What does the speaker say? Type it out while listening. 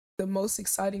the most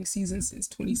exciting season since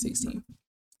 2016.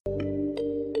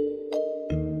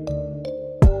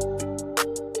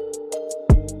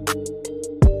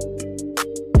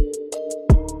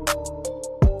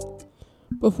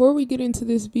 Before we get into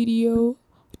this video,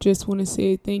 just want to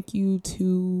say thank you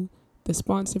to the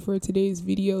sponsor for today's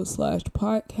video /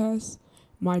 podcast,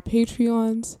 my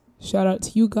Patreons. Shout out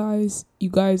to you guys.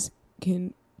 You guys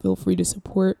can feel free to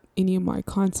support any of my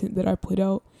content that I put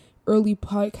out. Early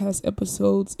podcast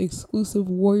episodes, exclusive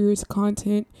Warriors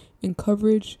content and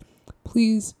coverage.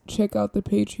 Please check out the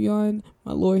Patreon.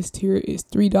 My lowest tier is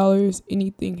 $3.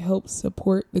 Anything helps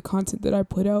support the content that I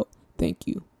put out. Thank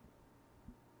you.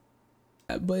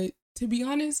 But to be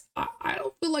honest, I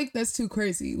don't feel like that's too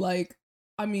crazy. Like,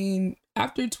 I mean,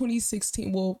 after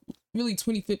 2016, well, really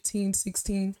 2015,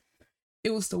 16,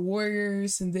 it was the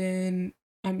Warriors. And then,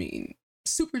 I mean,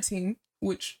 Super Team,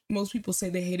 which most people say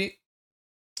they hate it.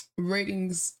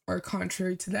 Ratings are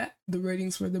contrary to that. The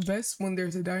ratings were the best when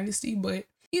there's a dynasty, but,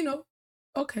 you know,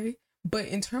 okay. But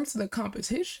in terms of the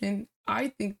competition, I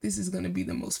think this is going to be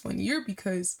the most fun year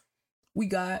because we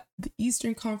got the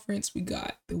Eastern Conference, we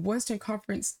got the Western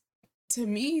Conference. To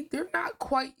me, they're not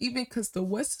quite even because the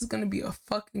West is going to be a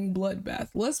fucking bloodbath.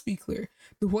 Let's be clear.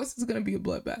 The West is going to be a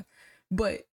bloodbath.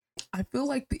 But I feel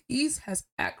like the East has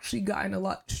actually gotten a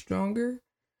lot stronger,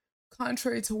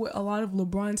 contrary to what a lot of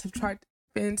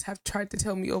fans have tried to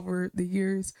tell me over the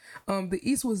years. The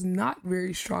East was not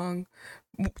very strong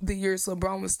the years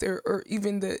LeBron was there, or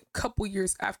even the couple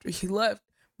years after he left.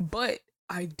 But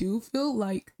I do feel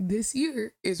like this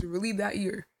year is really that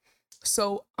year.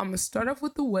 So I'm going to start off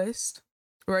with the West,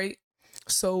 right?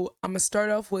 So I'm going to start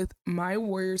off with my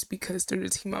Warriors because they're the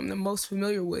team I'm the most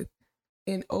familiar with.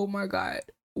 And oh my God,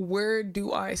 where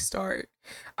do I start?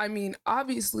 I mean,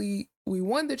 obviously, we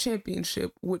won the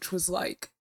championship, which was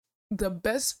like the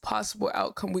best possible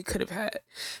outcome we could have had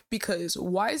because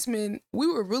Wiseman, we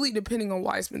were really depending on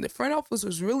Wiseman. The front office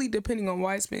was really depending on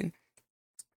Wiseman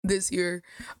this year,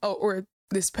 or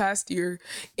this past year,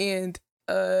 and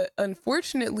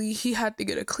unfortunately he had to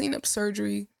get a cleanup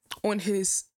surgery on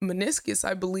his meniscus,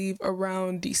 I believe,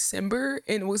 around December.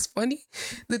 And it was funny,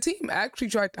 the team actually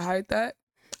tried to hide that,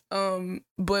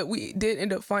 but we did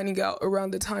end up finding out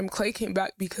around the time Klay came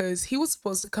back because he was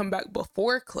supposed to come back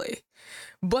before Klay,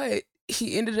 but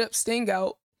he ended up staying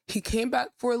out. He came back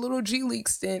for a little G League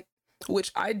stint,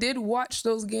 which I did watch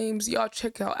those games. Y'all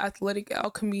check out Athletic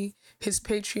Alchemy, his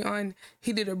Patreon.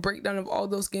 He did a breakdown of all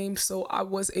those games, so I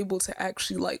was able to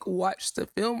actually like watch the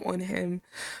film on him.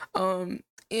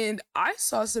 And I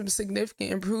saw some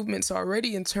significant improvements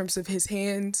already in terms of his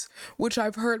hands, which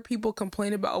I've heard people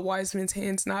complain about Wiseman's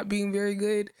hands not being very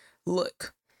good.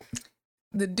 Look,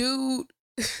 the dude,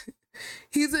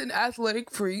 he's an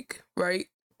athletic freak, right?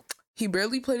 He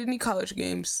barely played any college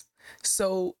games.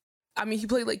 So I mean, he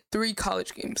played like 3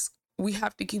 college games. We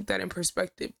have to keep that in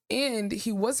perspective. And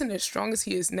he wasn't as strong as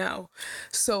he is now.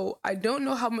 So I don't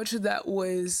know how much of that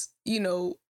was, you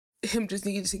know, him just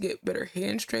needed to get better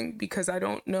hand strength, because I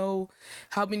don't know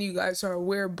how many of you guys are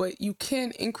aware, but you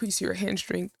can increase your hand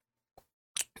strength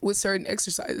with certain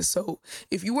exercises. So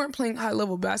if you weren't playing high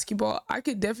level basketball, I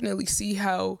could definitely see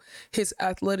how his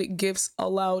athletic gifts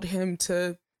allowed him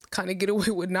to kind of get away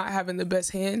with not having the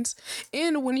best hands.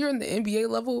 And when you're in the NBA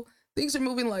level, things are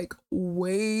moving like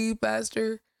way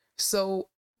faster. So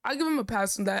I give him a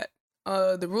pass on that.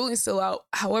 The ruling's still out.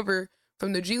 However,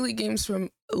 from the G League games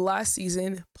from last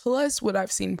season, plus what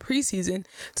I've seen preseason,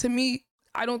 to me,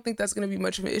 I don't think that's going to be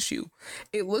much of an issue.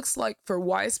 It looks like for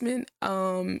Wiseman,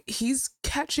 he's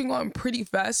catching on pretty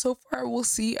fast so far. We'll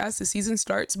see as the season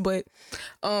starts. But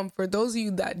for those of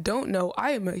you that don't know,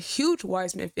 I am a huge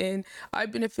Wiseman fan.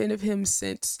 I've been a fan of him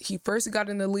since he first got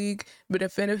in the league, been a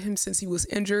fan of him since he was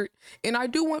injured. And I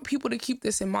do want people to keep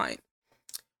this in mind.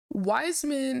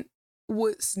 Wiseman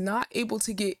was not able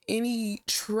to get any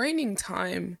training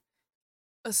time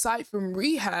aside from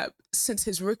rehab since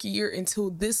his rookie year until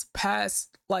this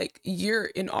past like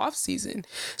year in off season.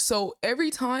 So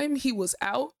every time he was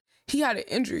out, he had an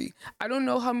injury. I don't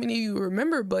know how many of you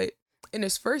remember, but in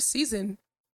his first season,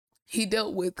 he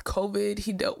dealt with COVID.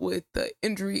 He dealt with the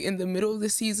injury in the middle of the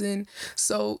season.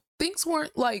 So things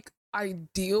weren't like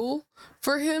ideal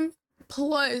for him.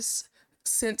 Plus,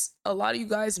 since a lot of you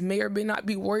guys may or may not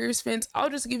be Warriors fans,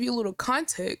 I'll just give you a little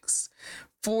context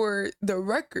for the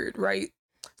record, right?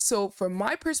 So from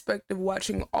my perspective,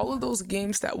 watching all of those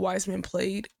games that Wiseman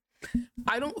played,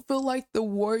 I don't feel like the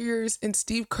Warriors and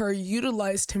Steve Kerr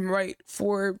utilized him right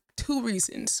for 2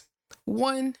 reasons.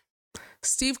 One,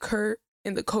 Steve Kerr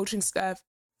and the coaching staff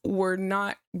were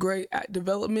not great at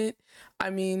development. I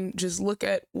mean, just look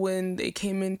at when they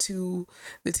came into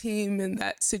the team in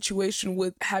that situation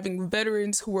with having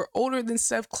veterans who were older than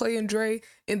Steph, Clay, and Dre,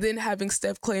 and then having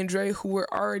Steph, Clay, and Dre who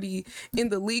were already in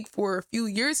the league for a few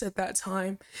years at that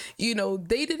time. You know,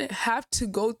 they didn't have to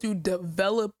go through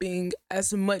developing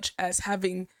as much as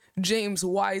having James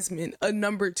Wiseman, a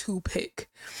number 2 pick.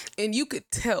 And you could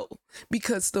tell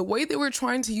because the way they were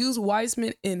trying to use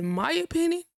Wiseman, in my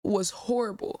opinion, was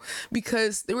horrible,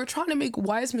 because they were trying to make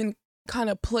Wiseman kind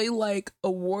of play like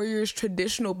a Warriors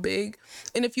traditional big.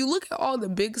 And if you look at all the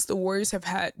bigs the Warriors have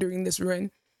had during this run,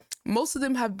 most of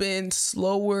them have been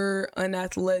slower,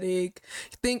 unathletic.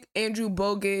 Think Andrew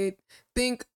Bogut,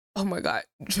 think, oh my God,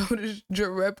 Jonas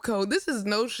Jerebko. This is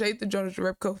no shade to Jonas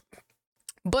Jerebko,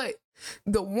 but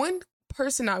the one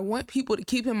person I want people to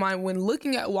keep in mind when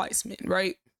looking at Wiseman,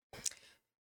 right?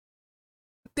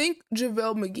 Think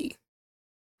JaVale McGee.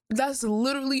 That's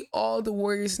literally all the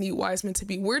Warriors need Wiseman to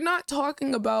be. We're not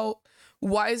talking about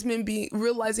Wiseman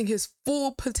realizing his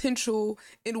full potential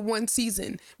in one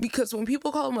season, because when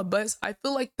people call him a bust, I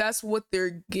feel like that's what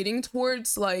they're getting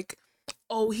towards, like,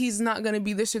 oh, he's not going to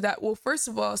be this or that. Well, first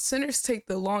of all, centers take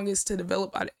the longest to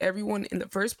develop out of everyone in the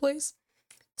first place.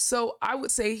 So I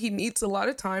would say he needs a lot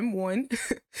of time, 1.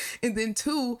 And then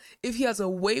 2, if he has a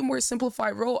way more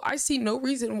simplified role, I see no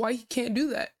reason why he can't do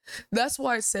that. That's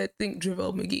why I said think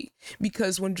JaVale McGee.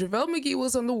 Because when JaVale McGee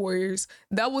was on the Warriors,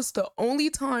 that was the only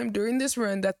time during this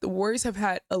run that the Warriors have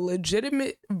had a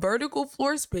legitimate vertical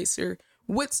floor spacer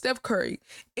with Steph Curry.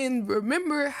 And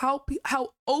remember how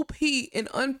OP and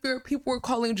unfair people were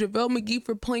calling JaVale McGee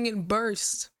for playing in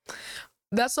bursts.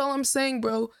 That's all I'm saying,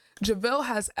 bro. JaVale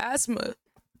has asthma,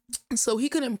 so he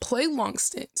couldn't play long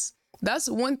stints. That's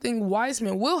one thing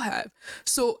Wiseman will have.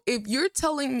 So if you're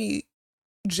telling me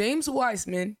James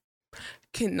Wiseman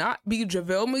cannot be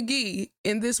JaVale McGee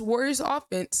in this Warriors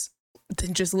offense,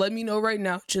 then just let me know right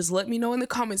now. Just let me know in the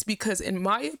comments, because in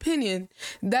my opinion,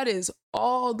 that is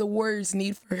all the Warriors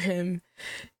need for him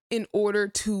in order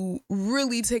to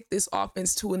really take this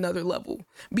offense to another level.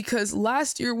 Because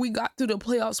last year we got through the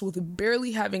playoffs with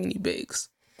barely having any bigs.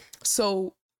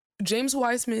 So James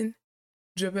Wiseman,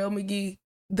 JaVale McGee,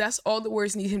 that's all the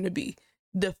Warriors need him to be.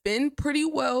 Defend pretty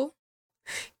well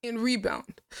and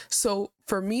rebound. So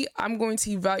for me, I'm going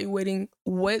to evaluating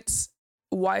what's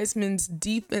Wiseman's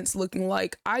defense looking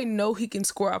like. I know he can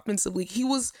score offensively. He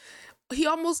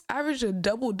almost averaged a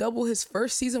double-double his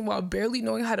first season while barely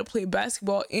knowing how to play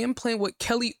basketball and playing with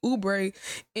Kelly Oubre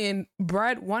and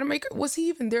Brad Wanamaker. Was he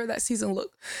even there that season?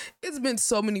 Look, it's been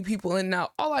so many people in now.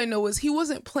 All I know is he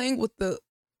wasn't playing with the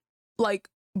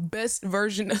best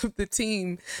version of the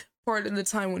team part of the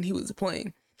time when he was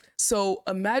playing. So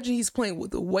imagine he's playing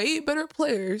with way better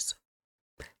players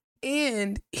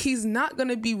and he's not going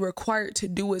to be required to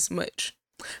do as much.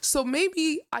 So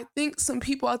maybe I think some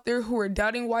people out there who are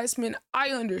doubting Wiseman,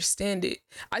 I understand it.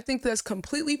 I think that's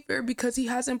completely fair because he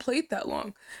hasn't played that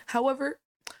long. However,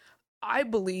 I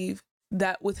believe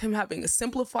that with him having a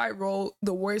simplified role,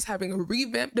 the Warriors having a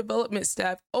revamped development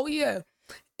staff, oh yeah.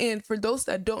 And for those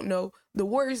that don't know, the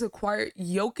Warriors acquired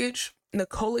Jokic,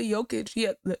 Nikola Jokic,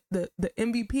 yeah, the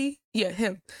MVP, yeah,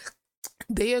 him.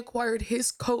 They acquired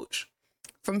his coach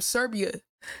from Serbia,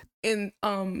 and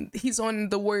he's on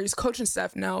the Warriors coaching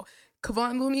staff now.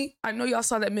 Kevon Looney, I know y'all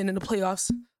saw that man in the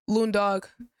playoffs. Loon dog,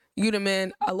 you the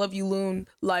man. I love you, Loon.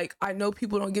 Like, I know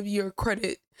people don't give you your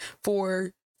credit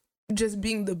for just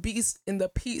being the beast and the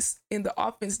piece in the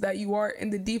offense that you are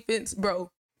in the defense, bro.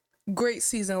 Great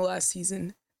season last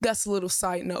season. That's a little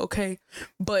side note, okay?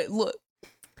 But look,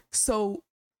 so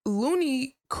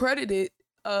Looney credited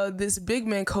this big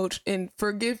man coach, and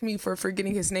forgive me for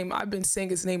forgetting his name. I've been saying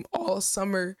his name all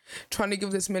summer, trying to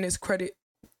give this man his credit.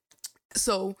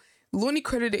 So Looney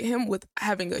credited him with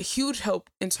having a huge help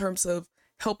in terms of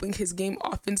helping his game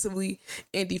offensively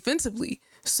and defensively.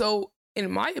 So in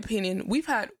my opinion, we've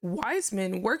had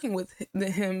Wiseman working with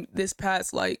him this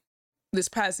past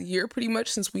year pretty much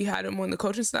since we had him on the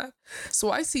coaching staff.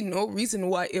 So I see no reason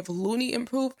why if Looney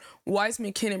improved,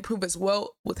 Wiseman can improve as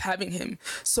well with having him.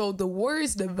 So the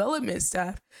Warriors development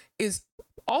staff is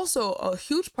also a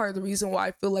huge part of the reason why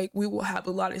I feel like we will have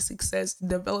a lot of success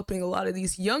developing a lot of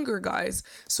these younger guys.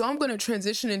 So I'm going to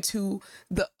transition into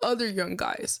the other young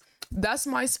guys. That's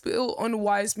my spiel on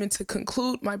Wiseman. To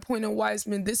conclude my point on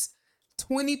Wiseman, this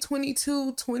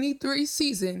 2022-23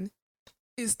 season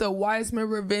is the Wiseman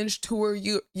Revenge Tour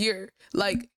year.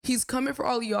 Like, he's coming for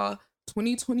all of y'all.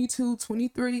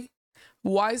 2022-23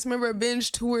 Wiseman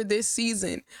Revenge Tour this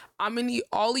season. I'm gonna need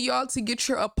all of y'all to get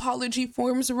your apology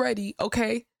forms ready,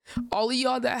 okay? All of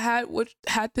y'all that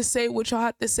had to say what y'all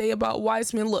had to say about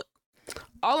Wiseman. Look,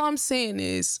 All I'm saying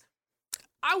is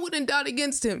I wouldn't doubt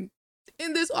against him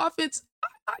in this offense.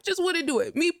 I just wouldn't do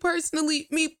it. Me personally,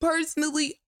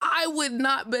 I would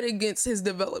not bet against his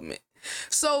development.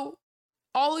 So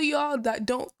all of y'all that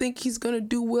don't think he's gonna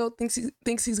do well, thinks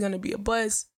he's gonna be a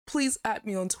buzz, please at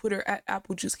me on Twitter at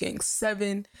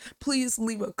AppleJuiceGang7. Please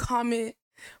leave a comment,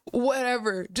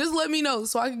 whatever. Just let me know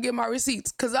so I can get my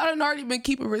receipts. Cause I done already been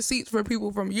keeping receipts for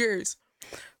people from years,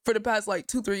 for the past like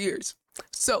 2-3 years.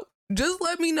 So just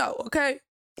let me know, okay?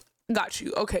 Got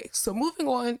you. Okay, so moving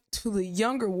on to the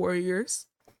younger Warriors.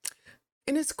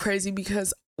 And it's crazy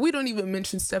because we don't even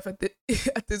mention Steph at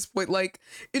this point. Like,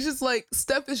 it's just like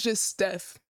Steph is just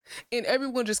Steph. And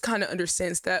everyone just kind of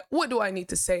understands that. What do I need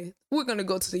to say? We're going to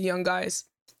go to the young guys.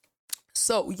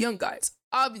 So, young guys,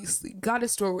 obviously, got to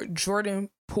start with Jordan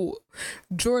Poole.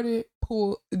 Jordan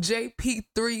Poole,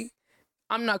 JP3.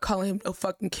 I'm not calling him no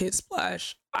fucking Kid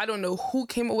Splash. I don't know who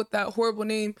came up with that horrible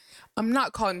name. I'm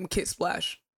not calling him Kid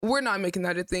Splash. We're not making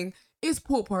that a thing. It's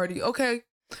Pool Party, okay?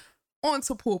 On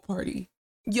to Pool Party.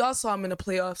 Y'all saw him in the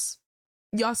playoffs.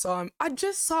 Y'all saw him. I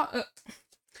just saw a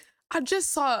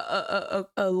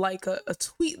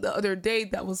tweet the other day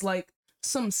that was like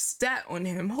some stat on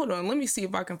him. Hold on, let me see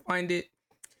if I can find it.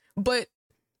 But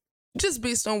just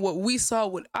based on what we saw,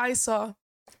 what I saw,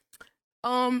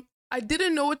 I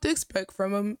didn't know what to expect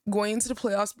from him going into the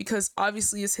playoffs because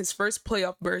obviously it's his first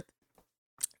playoff berth.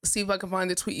 Let's see if I can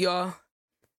find the tweet, y'all.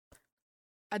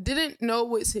 I didn't know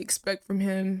what to expect from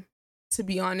him, to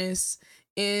be honest.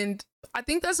 And I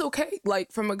think that's okay,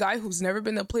 like from a guy who's never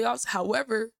been to playoffs.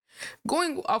 However,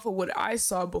 going off of what I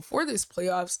saw before this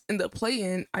playoffs in the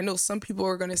play-in, I know some people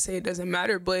are going to say it doesn't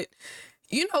matter, but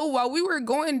you know, while we were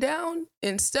going down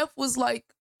and Steph was like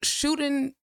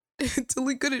shooting until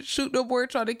he couldn't shoot no more,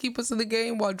 trying to keep us in the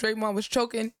game while Draymond was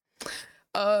choking,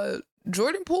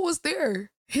 Jordan Poole was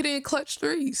there hitting clutch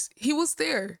threes. He was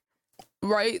there,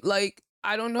 right? Like,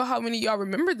 I don't know how many of y'all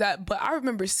remember that, but I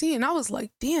remember seeing, I was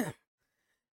like, damn,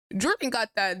 Jordan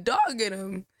got that dog in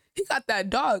him. He got that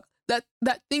dog. That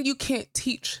thing you can't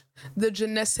teach. The je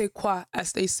ne sais quoi,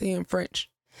 as they say in French.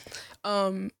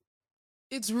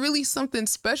 It's really something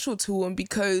special to him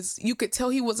because you could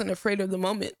tell he wasn't afraid of the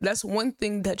moment. That's one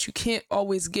thing that you can't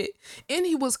always get. And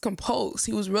he was composed.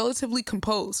 He was relatively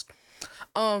composed.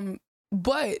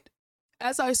 But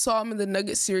as I saw him in the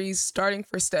Nuggets series starting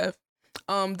for Steph,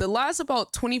 the last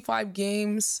about 25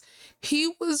 games,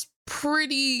 he was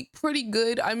pretty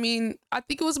good. I mean, I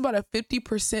think it was about a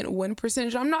 50% win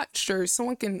percentage. I'm not sure.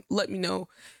 Someone can let me know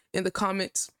in the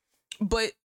comments.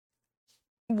 But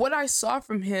what I saw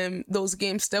from him, those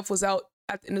games Steph was out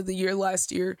at the end of the year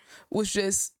last year, was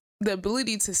just the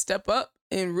ability to step up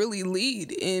and really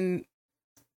lead and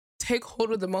take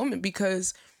hold of the moment,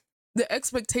 because the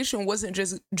expectation wasn't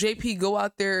just JP go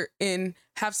out there and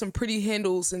have some pretty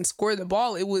handles and score the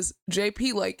ball. It was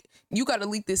JP, like, you got to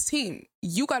lead this team.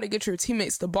 You got to get your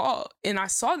teammates the ball. And I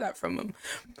saw that from him.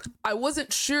 I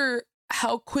wasn't sure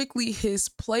how quickly his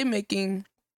playmaking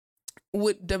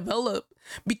would develop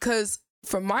because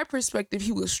from my perspective,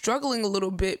 he was struggling a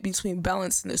little bit between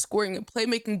balancing the scoring and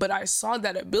playmaking, but I saw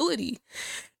that ability.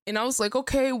 And I was like,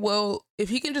 okay, well, if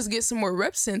he can just get some more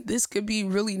reps in, this could be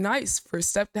really nice for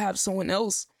Steph to have someone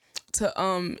else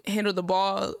to handle the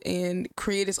ball and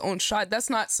create his own shot. That's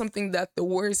not something that the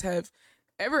Warriors have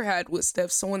ever had with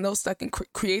Steph, someone else that can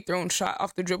create their own shot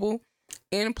off the dribble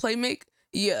and play make.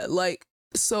 Yeah, like,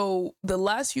 so the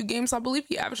last few games, I believe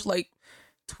he averaged like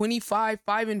 25,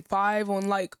 5 and 5 on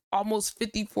like almost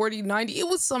 50, 40, 90. It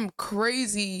was some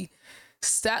crazy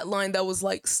stat line that was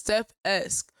like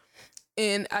Steph-esque.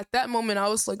 And at that moment, I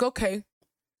was like, okay,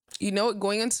 you know what?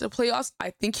 Going into the playoffs,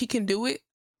 I think he can do it.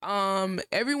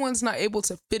 Everyone's not able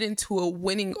to fit into a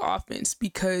winning offense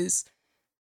because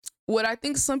what I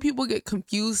think some people get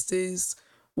confused is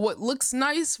what looks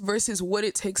nice versus what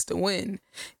it takes to win.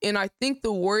 And I think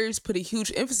the Warriors put a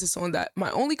huge emphasis on that.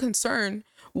 My only concern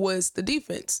was the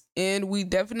defense. And we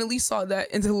definitely saw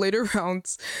that in the later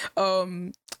rounds.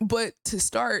 But to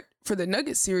start for the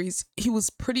Nuggets series, he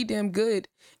was pretty damn good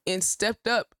and stepped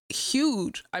up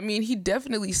huge. I mean, he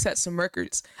definitely set some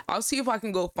records. I'll see if I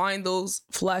can go find those,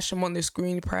 flash them on the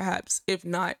screen, perhaps. If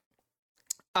not,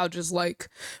 I'll just like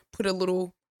put a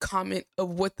little comment of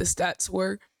what the stats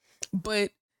were. But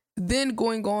then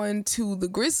going on to the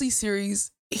Grizzlies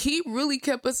series, he really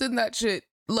kept us in that shit.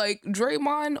 Like,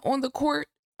 Draymond on the court,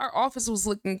 our offense was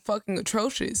looking fucking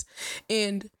atrocious.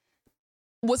 And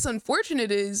what's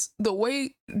unfortunate is the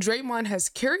way Draymond has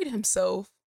carried himself,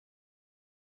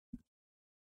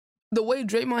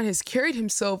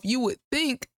 you would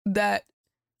think that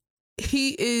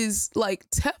he is like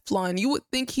Teflon. You would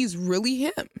think he's really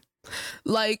him.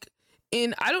 Like,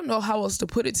 And I don't know how else to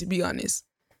put it, to be honest.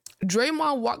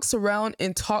 Draymond walks around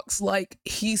and talks like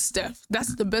he's Steph.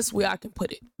 That's the best way I can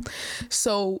put it.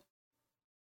 So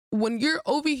when you're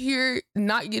over here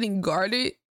not getting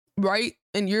guarded, right,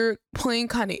 and you're playing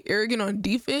kind of arrogant on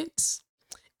defense,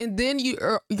 and then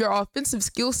your offensive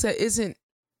skill set isn't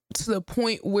to the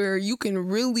point where you can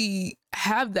really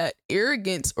have that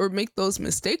arrogance or make those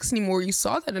mistakes anymore. You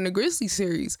saw that in the Grizzlies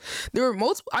series. There were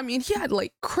multiple, I mean, he had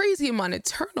like crazy amount of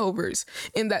turnovers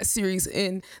in that series,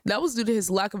 and that was due to his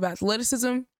lack of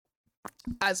athleticism,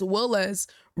 as well as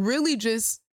really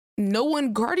just no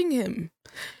one guarding him.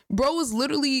 Bro was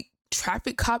literally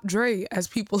traffic cop Dre, as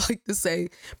people like to say,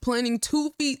 planting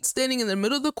 2 feet, standing in the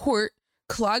middle of the court,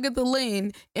 clogging the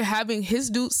lane, and having his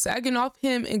dude sagging off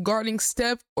him and guarding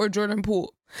Steph or Jordan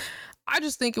Poole. I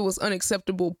just think it was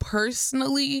unacceptable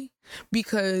personally,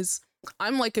 because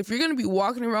I'm like, if you're going to be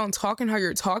walking around talking how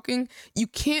you're talking, you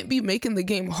can't be making the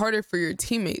game harder for your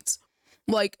teammates.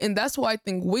 Like, and that's why I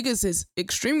think Wiggins is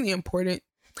extremely important.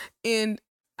 And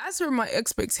as for my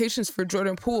expectations for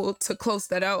Jordan Poole, to close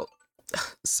that out,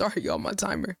 sorry, y'all, my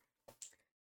timer.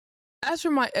 As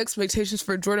for my expectations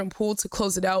for Jordan Poole, to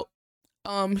close it out,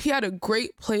 he had a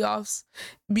great playoffs,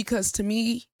 because to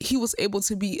me, he was able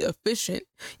to be efficient.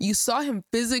 You saw him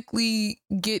physically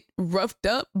get roughed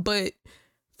up, but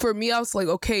for me, I was like,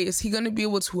 okay, is he going to be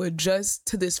able to adjust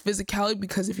to this physicality?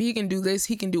 Because if he can do this,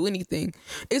 he can do anything.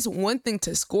 It's one thing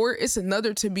to score. It's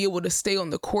another to be able to stay on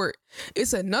the court.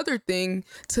 It's another thing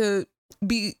to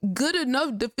be good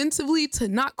enough defensively to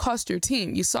not cost your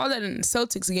team. You saw that in the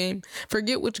Celtics game.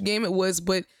 Forget which game it was,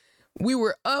 but we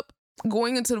were up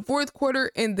going into the fourth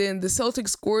quarter, and then the Celtics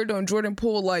scored on Jordan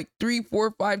Poole like 3,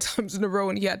 4, 5 times in a row,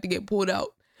 and he had to get pulled out.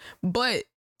 But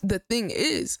the thing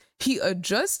is, he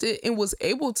adjusted and was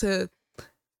able to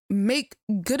make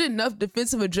good enough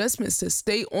defensive adjustments to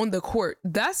stay on the court.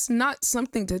 That's not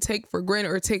something to take for granted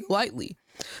or take lightly.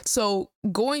 So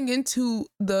going into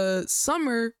the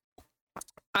summer,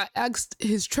 I asked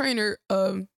his trainer,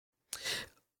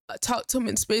 talked to him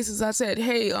in spaces. I said,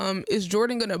 hey, is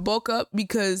Jordan going to bulk up?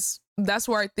 Because that's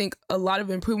where I think a lot of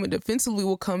improvement defensively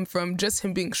will come from, just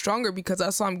him being stronger, because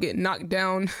I saw him get knocked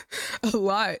down a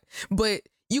lot. But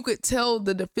you could tell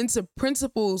the defensive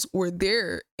principles were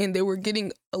there and they were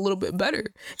getting a little bit better.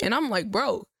 And I'm like,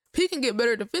 bro, if he can get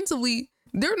better defensively,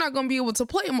 they're not going to be able to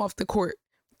play him off the court.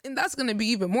 And that's going to be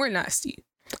even more nasty.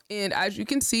 And as you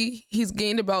can see, he's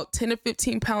gained about 10 to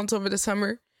 15 pounds over the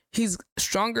summer. He's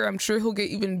stronger. I'm sure he'll get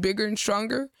even bigger and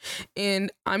stronger.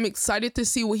 And I'm excited to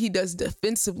see what he does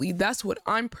defensively. That's what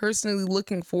I'm personally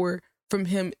looking for from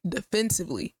him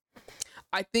defensively.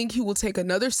 I think he will take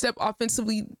another step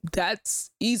offensively.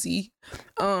 That's easy.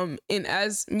 And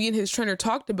as me and his trainer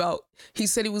talked about, he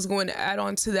said he was going to add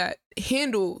on to that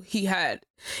handle he had.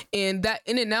 And that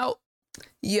in and out,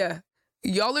 yeah,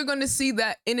 y'all are going to see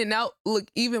that in and out look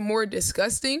even more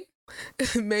disgusting.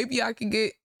 Maybe I can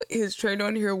get his trainer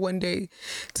on here one day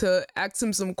to ask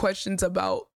him some questions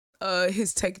about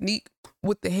his technique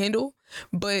with the handle.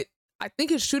 But I think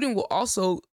his shooting will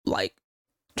also like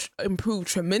improve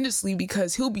tremendously,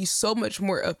 because he'll be so much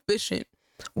more efficient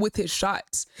with his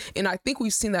shots. And I think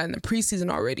we've seen that in the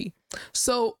preseason already.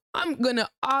 So I'm gonna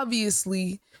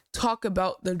obviously talk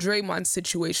about the Draymond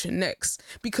situation next,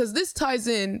 because this ties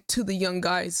in to the young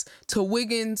guys, to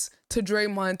Wiggins, to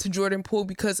Draymond, to Jordan Poole,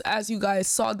 because as you guys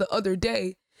saw the other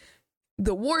day,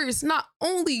 the Warriors not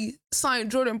only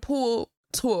signed Jordan Poole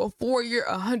to a 4-year,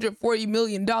 $140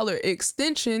 million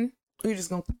extension. We're just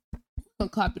gonna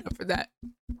clap it up for that.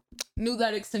 Knew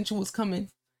that extension was coming.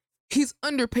 He's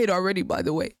underpaid already, by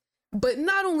the way. But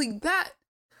not only that,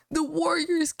 the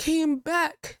Warriors came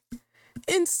back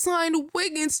and signed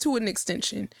Wiggins to an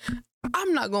extension.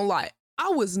 I'm not gonna lie, I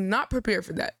was not prepared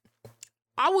for that.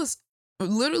 I was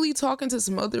literally talking to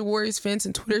some other Warriors fans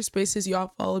in Twitter spaces.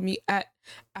 Y'all follow me at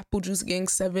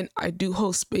AppleJuiceGang7. I do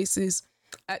host spaces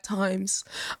at times.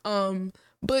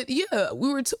 But yeah,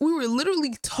 we were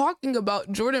literally talking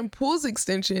about Jordan Poole's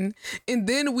extension, and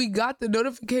then we got the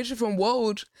notification from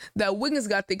Woj that Wiggins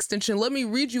got the extension. Let me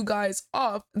read you guys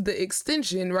off the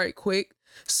extension right quick.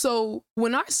 So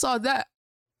when I saw that,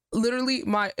 literally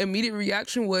my immediate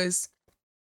reaction was,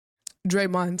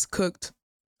 Draymond's cooked.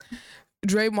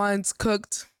 Draymond's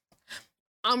cooked.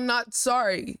 I'm not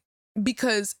sorry,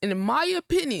 because in my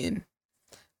opinion,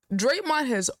 Draymond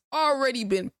has already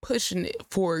been pushing it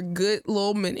for a good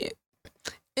little minute.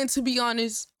 And to be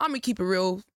honest, I'm going to keep it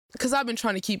real, because I've been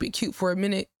trying to keep it cute for a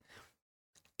minute.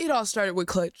 It all started with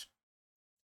Clutch.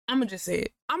 I'm going to just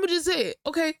say it.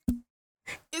 Okay?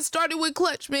 It started with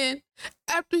Clutch, man.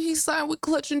 After he signed with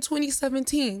Clutch in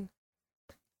 2017,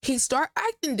 he started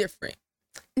acting different.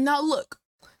 Now look,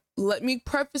 let me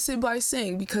preface it by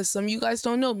saying, because some of you guys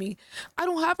don't know me, I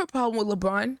don't have a problem with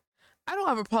LeBron. I don't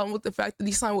have a problem with the fact that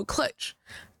he signed with Clutch.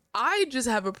 I just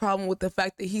have a problem with the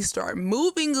fact that he started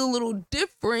moving a little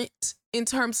different in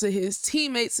terms of his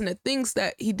teammates and the things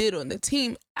that he did on the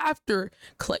team after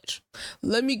Clutch.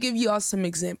 Let me give y'all some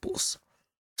examples.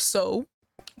 So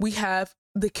we have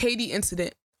the KD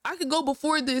incident. I could go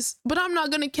before this, but I'm not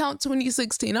going to count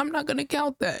 2016. I'm not going to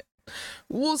count that.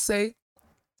 We'll say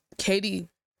KD.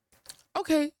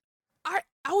 Okay, I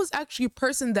was actually a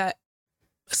person that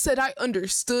said I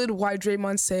understood why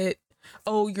Draymond said,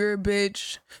 oh, you're a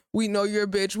bitch. We know you're a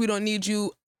bitch. We don't need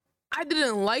you. I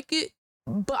didn't like it,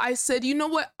 but I said, you know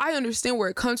what? I understand where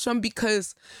it comes from,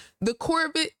 because the core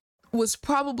of it was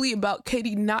probably about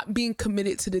KD not being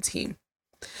committed to the team.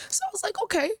 So I was like,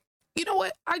 okay, you know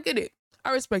what? I get it.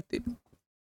 I respect it.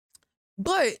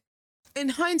 But in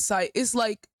hindsight, it's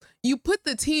like you put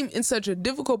the team in such a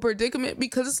difficult predicament,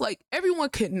 because it's like everyone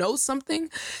can know something.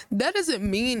 That doesn't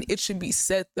mean it should be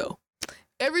said, though.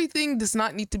 Everything does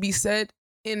not need to be said.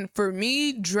 And for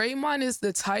me, Draymond is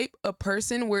the type of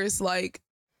person where it's like,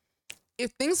 if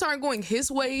things aren't going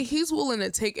his way, he's willing to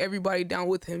take everybody down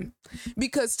with him.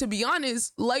 Because to be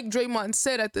honest, like Draymond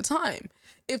said at the time,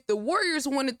 if the Warriors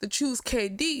wanted to choose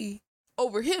KD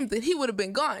over him, then he would have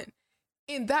been gone.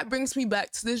 And that brings me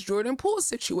back to this Jordan Poole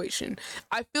situation.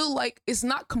 I feel like it's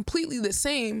not completely the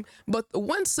same, but the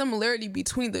one similarity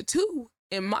between the two,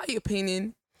 in my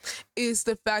opinion, is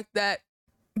the fact that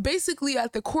basically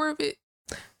at the core of it,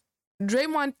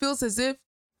 Draymond feels as if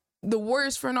the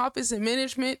Warriors front office and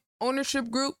management ownership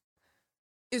group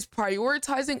is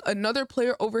prioritizing another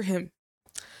player over him.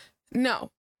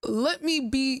 Now, let me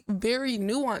be very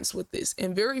nuanced with this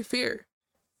and very fair.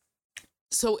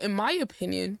 So in my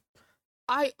opinion,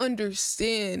 I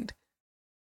understand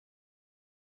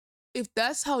if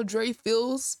that's how Dre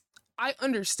feels. I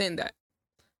understand that.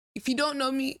 If you don't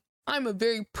know me, I'm a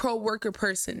very pro-worker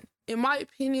person. In my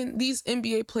opinion, these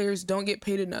NBA players don't get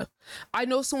paid enough. I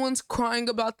know someone's crying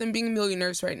about them being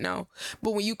millionaires right now,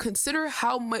 but when you consider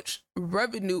how much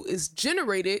revenue is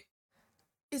generated,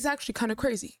 it's actually kind of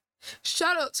crazy.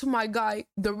 Shout out to my guy,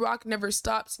 The Rock Never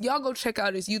Stops. Y'all go check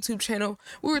out his YouTube channel.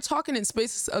 We were talking in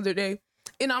Spaces the other day,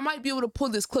 and I might be able to pull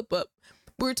this clip up.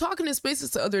 We were talking in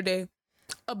Spaces the other day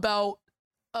about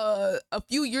a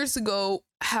few years ago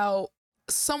how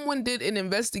someone did an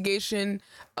investigation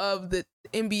of the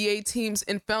NBA teams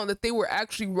and found that they were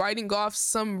actually writing off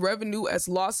some revenue as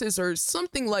losses or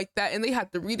something like that, and they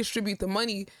had to redistribute the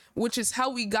money, which is how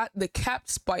we got the cap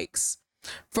spikes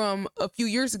from a few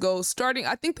years ago. Starting,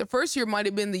 I think the first year might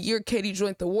have been the year KD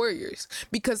joined the Warriors,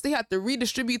 because they had to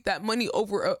redistribute that money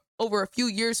over a few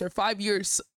years or 5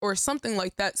 years or something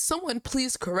like that. Someone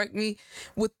please correct me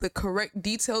with the correct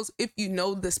details if you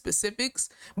know the specifics,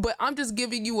 but I'm just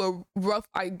giving you a rough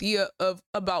idea of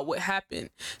about what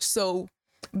happened. So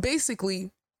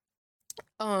basically,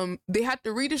 they had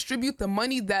to redistribute the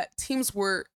money that teams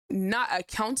were not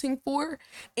accounting for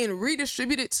and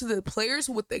redistribute it to the players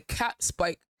with the cap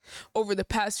spike over the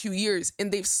past few years,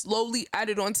 and they've slowly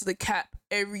added onto the cap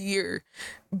every year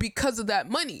because of that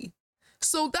money.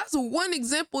 So that's one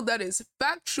example that is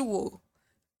factual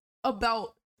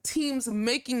about teams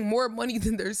making more money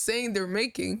than they're saying they're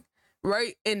making,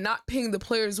 right? And not paying the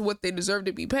players what they deserve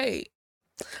to be paid.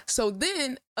 So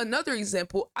then another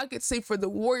example, I could say for the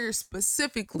Warriors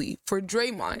specifically, for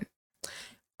Draymond,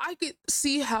 I could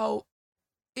see how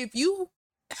if you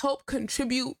help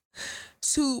contribute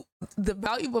to the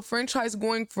value of a franchise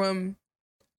going from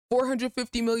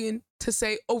 450 million to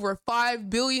say over 5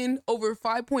 billion, over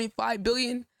 5.5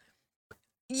 billion,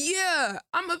 yeah,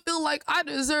 I'm gonna feel like I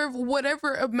deserve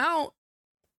whatever amount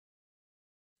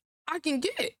I can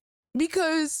get.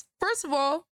 Because first of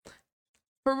all,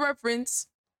 for reference,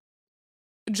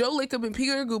 Joe Lacob and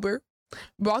Peter Guber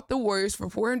bought the Warriors for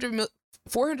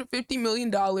 $450 million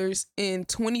in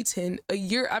 2010, a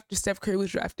year after Steph Curry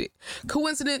was drafted.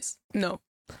 Coincidence? No.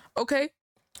 Okay,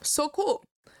 so cool.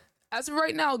 As of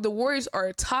right now, the Warriors are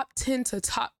a top 10 to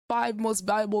top 5 most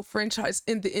valuable franchise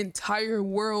in the entire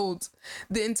world.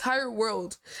 The entire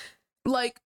world.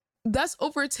 Like, that's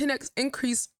over a 10x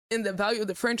increase in the value of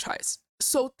the franchise.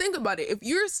 So think about it. If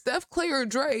you're Steph, Clay, or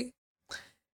Dre,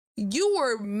 you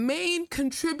are main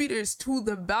contributors to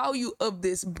the value of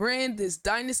this brand, this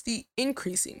dynasty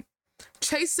increasing.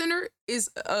 Chase Center is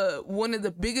one of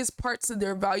the biggest parts of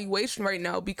their valuation right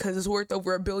now because it's worth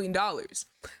over $1 billion.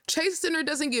 Chase Center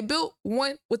doesn't get built,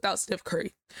 1, without Steph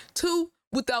Curry, 2,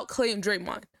 without Clay and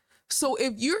Draymond. So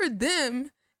if you're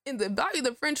them and the value of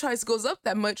the franchise goes up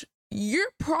that much,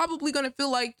 you're probably going to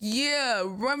feel like, yeah,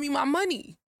 run me my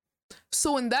money.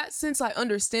 So in that sense, I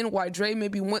understand why Dre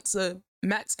maybe wants a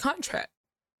max contract.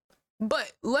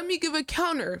 But let me give a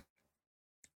counter.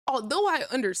 Although I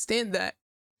understand that,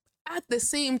 at the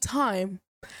same time,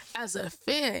 as a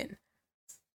fan,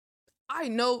 I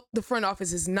know the front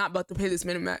office is not about to pay this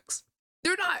max.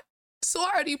 They're not. So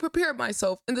I already prepared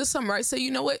myself in the summer. I say,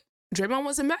 you know what? Draymond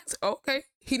wants a max. Okay,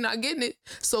 he's not getting it.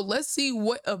 So let's see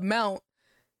what amount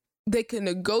they can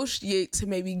negotiate to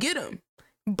maybe get him.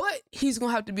 But he's going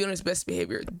to have to be on his best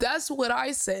behavior. That's what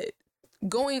I said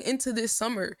going into this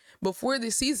summer before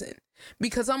this season.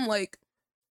 Because I'm like,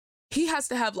 he has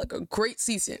to have like a great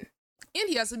season. And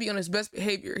he has to be on his best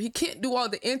behavior. He can't do all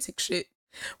the antic shit.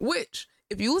 Which,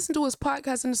 if you listen to his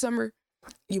podcast in the summer,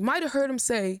 you might have heard him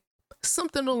say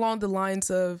something along the lines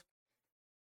of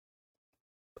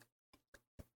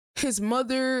his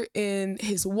mother and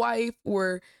his wife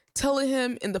were telling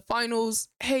him in the finals,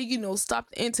 hey, you know, stop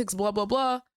the antics, blah, blah,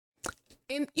 blah.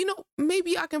 And, you know,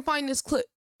 maybe I can find this clip.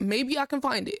 Maybe I can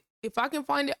find it. If I can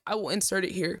find it, I will insert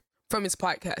it here from his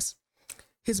podcast.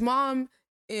 His mom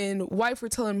and wife were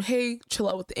telling him, hey, chill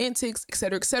out with the antics,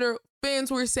 etc., etc.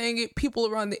 Fans were saying it. People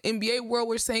around the NBA world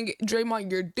were saying it.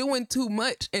 Draymond, you're doing too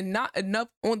much and not enough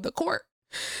on the court.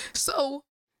 So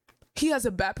he has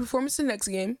a bad performance the next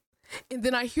game. And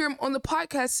then I hear him on the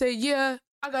podcast say, yeah,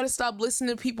 I got to stop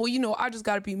listening to people. You know, I just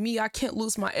got to be me. I can't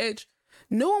lose my edge.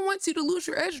 No one wants you to lose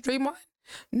your edge, Draymond.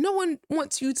 No one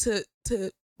wants you to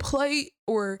play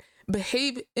or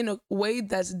behave in a way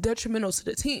that's detrimental to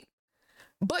the team.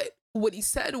 But what he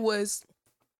said was,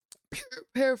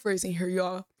 paraphrasing here,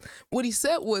 y'all, what he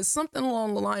said was something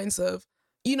along the lines of,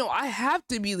 you know, I have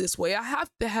to be this way. I have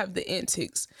to have the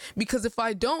antics, because if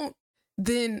I don't,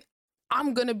 then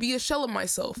I'm going to be a shell of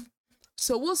myself.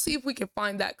 So we'll see if we can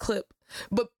find that clip.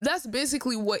 But that's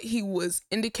basically what he was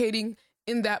indicating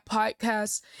in that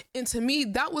podcast. And to me,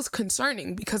 that was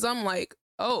concerning, because I'm like,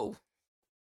 oh,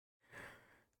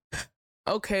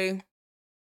 okay,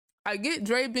 I get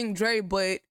Dre being Dre,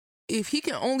 but if he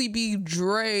can only be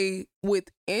Dre with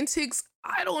antics,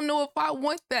 I don't know if I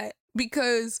want that.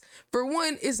 Because for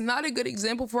one, it's not a good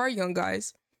example for our young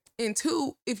guys. And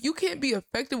two, if you can't be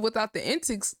effective without the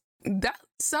antics, that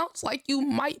sounds like you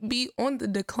might be on the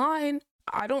decline.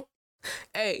 But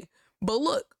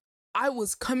look, I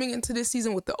was coming into this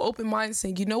season with the open mind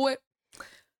saying, you know what?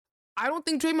 I don't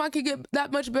think Draymond can get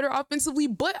that much better offensively,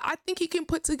 but I think he can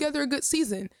put together a good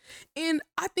season. And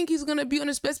I think he's going to be on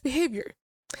his best behavior.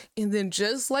 And then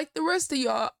just like the rest of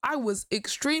y'all, I was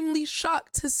extremely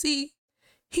shocked to see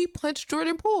he punched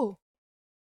Jordan Poole.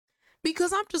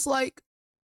 Because I'm just like,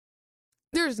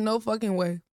 there's no fucking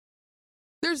way.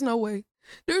 There's no way.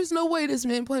 There's no way this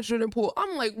man punched Jordan Poole.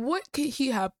 I'm like, what could he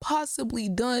have possibly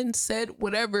done, said,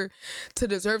 whatever, to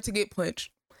deserve to get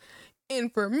punched?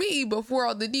 And for me, before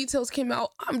all the details came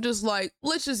out, I'm just like,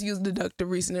 let's just use deductive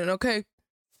reasoning, okay?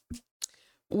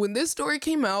 When this story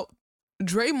came out,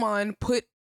 Draymond put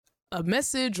a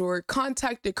message or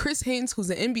contacted Chris Haynes, who's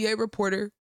an NBA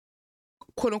reporter,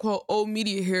 quote unquote, old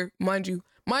media here, mind you,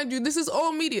 this is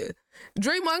old media.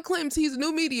 Draymond claims he's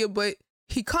new media, but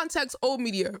he contacts old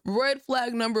media, red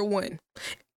flag number 1,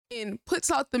 and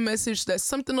puts out the message that's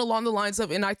something along the lines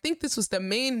of, and I think this was the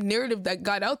main narrative that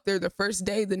got out there the first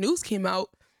day the news came out,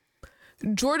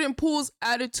 Jordan Poole's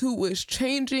attitude was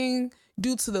changing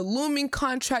due to the looming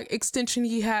contract extension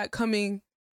he had coming,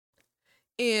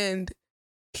 and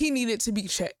he needed to be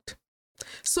checked.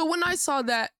 So when I saw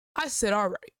that, I said, all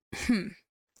right,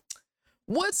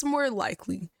 what's more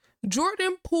likely?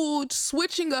 Jordan Poole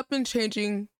switching up and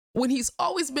changing when he's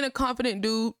always been a confident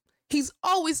dude. He's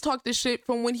always talked this shit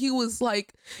from when he was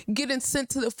like getting sent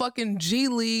to the fucking G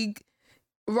League,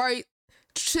 right?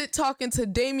 Shit talking to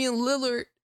Damian Lillard.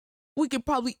 We could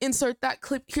probably insert that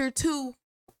clip here too.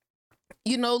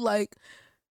 You know, like,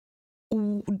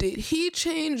 did he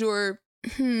change or,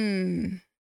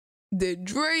 did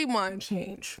Draymond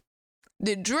change?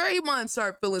 Did Draymond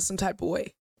start feeling some type of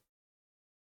way?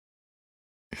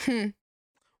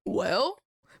 Well,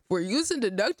 we're using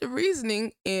deductive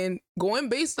reasoning and going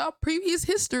based off previous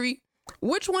history.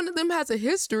 Which one of them has a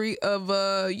history of,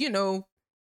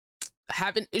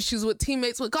 having issues with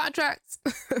teammates with contracts?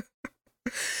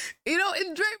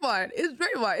 It's Draymond.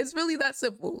 It's really that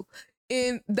simple.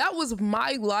 And that was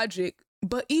my logic.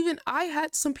 But even I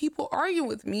had some people arguing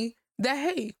with me that,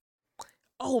 hey,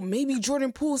 maybe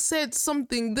Jordan Poole said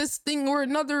something, this thing or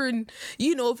another, and,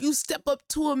 if you step up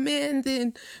to a man,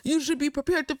 then you should be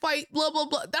prepared to fight, blah, blah,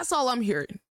 blah. That's all I'm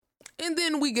hearing. And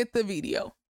then we get the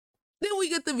video.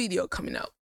 Coming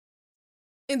out.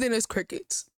 And then it's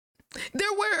crickets.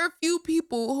 There were a few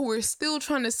people who were still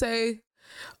trying to say,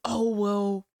 oh,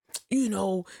 well, you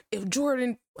know, if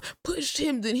Jordan pushed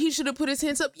him, then he should have put his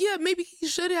hands up. Yeah, maybe he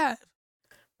should have.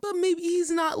 But maybe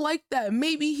he's not like that.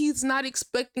 Maybe he's not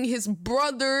expecting his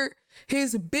brother,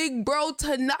 his big bro,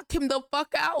 to knock him the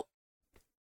fuck out.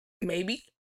 Maybe.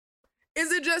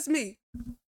 Is it just me?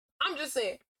 I'm just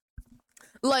saying.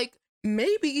 Like,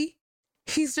 maybe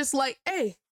he's just like,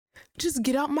 hey, just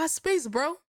get out my space,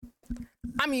 bro.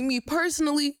 I mean, me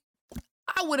personally,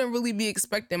 I wouldn't really be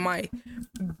expecting my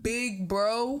big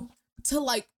bro to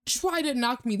like try to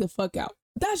knock me the fuck out.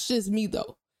 That's just me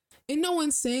though. And no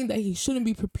one's saying that he shouldn't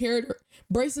be prepared or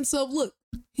brace himself. Look,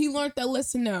 he learned that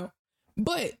lesson now.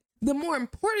 But the more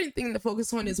important thing to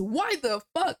focus on is why the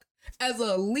fuck, as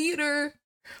a leader,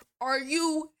 are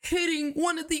you hitting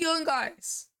one of the young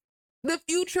guys? The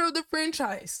future of the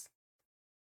franchise.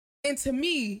 And to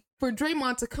me, for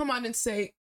Draymond to come out and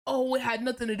say, oh, it had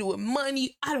nothing to do with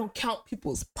money, I don't count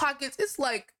people's pockets. It's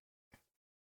like,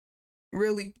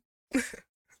 really?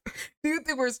 Do you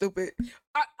think we're stupid?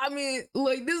 I mean,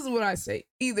 like, this is what I say.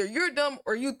 Either you're dumb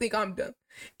or you think I'm dumb.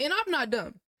 And I'm not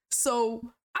dumb.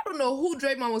 So I don't know who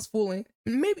Draymond was fooling.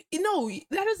 Maybe, no,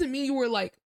 that doesn't mean you were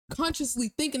like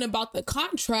consciously thinking about the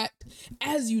contract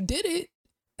as you did it.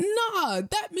 Nah,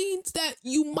 that means that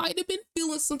you might have been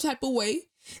feeling some type of way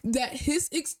that his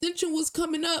extension was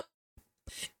coming up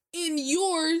and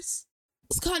yours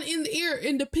was kind of in the air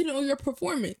and dependent on your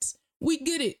performance. We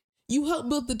get it. You helped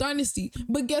build the dynasty.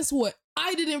 But guess what?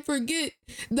 I didn't forget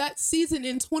that season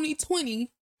in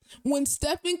 2020 when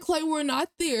Steph and Clay were not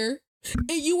there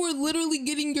and you were literally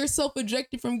getting yourself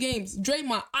ejected from games.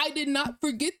 Draymond, I did not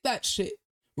forget that shit,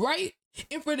 right?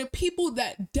 And for the people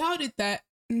that doubted that,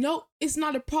 no, it's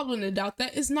not a problem to doubt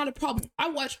that. It's not a problem. I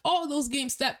watched all those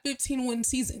games that 15-win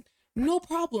season. No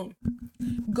problem.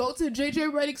 Go to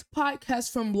JJ Redick's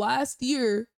podcast from last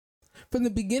year, from the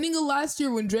beginning of last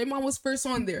year when Draymond was first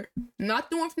on there. Not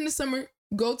the one from the summer.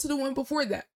 Go to the one before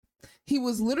that. He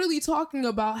was literally talking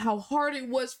about how hard it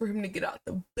was for him to get out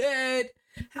the bed,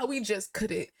 how he just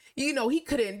couldn't, he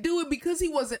couldn't do it because he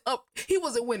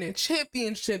wasn't winning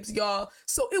championships, y'all.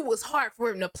 So it was hard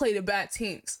for him to play the bad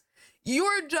teams.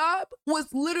 Your job was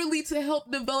literally to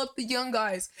help develop the young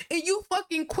guys, and you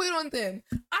fucking quit on them.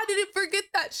 I didn't forget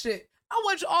that shit. I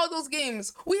watched all those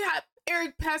games. We had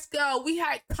Eric Pascal, we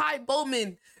had Kai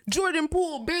Bowman, Jordan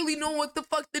Poole, barely knowing what the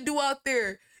fuck to do out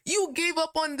there. You gave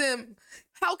up on them.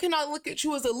 How can I look at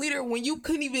you as a leader when you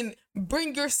couldn't even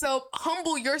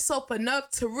humble yourself enough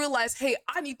to realize, hey,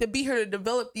 I need to be here to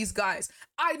develop these guys.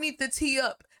 I need to tee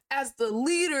up as the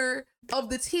leader of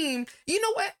the team. You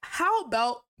know what? How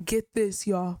about, get this,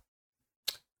 y'all.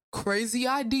 Crazy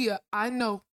idea. I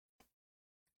know.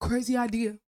 Crazy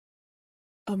idea.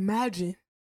 Imagine,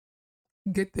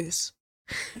 get this,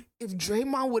 if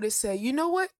Draymond would have said, you know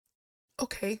what?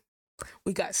 Okay,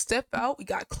 we got Steph out, we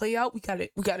got Clay out, we got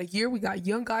a year, we got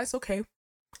young guys, okay.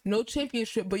 No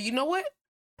championship, but you know what?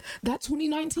 That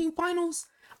 2019 finals,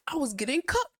 I was getting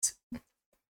cooked.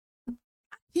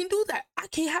 I can't do that. I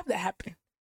can't have that happen.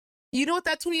 You know what,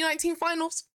 that 2019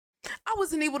 finals, I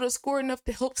wasn't able to score enough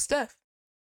to help Steph.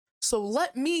 So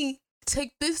let me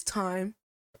take this time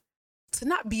to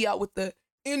not be out with the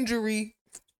injury,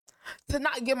 to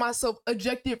not get myself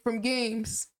ejected from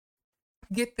games.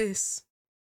 Get this.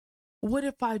 What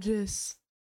if I just,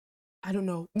 I don't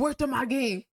know, worked on my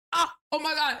game? Oh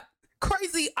my God.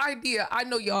 Crazy idea. I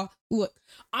know, y'all. Look,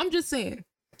 I'm just saying,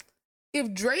 if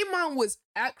Draymond was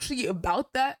actually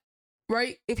about that,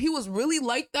 right? If he was really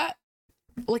like that,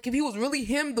 like if he was really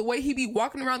him, the way he be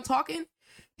walking around talking,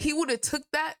 he would have took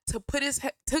that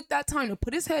time to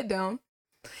put his head down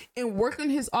and work on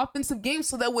his offensive game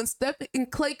so that when Steph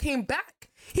and Clay came back,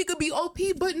 he could be OP.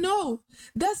 But no,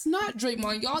 that's not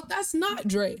Draymond, y'all. That's not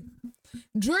Dre.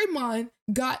 Draymond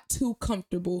got too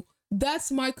comfortable.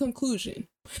 That's my conclusion.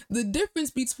 The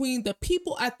difference between the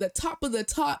people at the top of the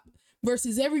top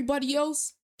versus everybody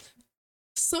else,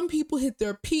 some people hit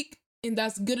their peak and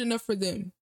that's good enough for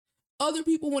them. Other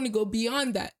people want to go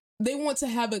beyond that. They want to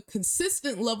have a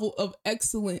consistent level of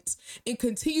excellence and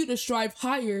continue to strive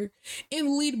higher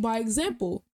and lead by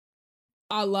example.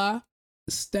 A la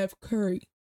Steph Curry,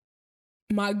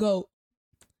 my GOAT,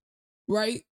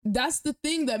 right? That's the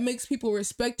thing that makes people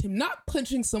respect him, not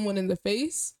punching someone in the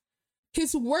face.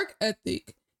 His work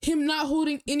ethic, him not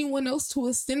holding anyone else to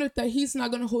a standard that he's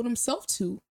not going to hold himself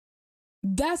to.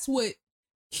 That's what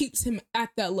keeps him at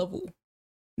that level.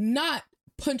 Not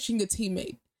punching a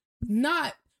teammate,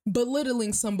 not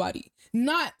belittling somebody,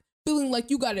 not feeling like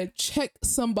you got to check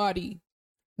somebody.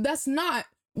 That's not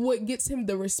what gets him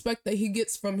the respect that he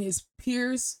gets from his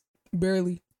peers,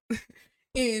 barely,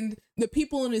 and the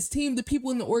people in his team, the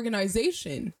people in the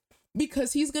organization,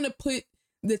 because he's going to put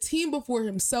the team before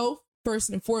himself, first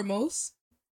and foremost.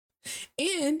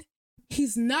 And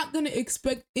he's not going to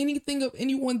expect anything of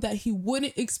anyone that he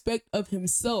wouldn't expect of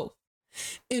himself.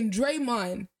 And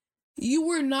Draymond, you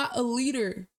were not a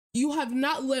leader. You have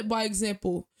not led by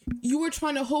example. You were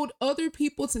trying to hold other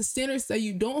people to standards that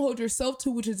you don't hold yourself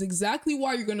to, which is exactly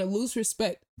why you're going to lose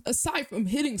respect. Aside from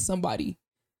hitting somebody,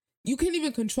 you can't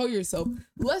even control yourself.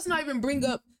 Let's not even bring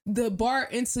up the bar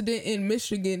incident in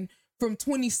Michigan from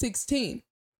 2016,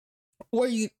 where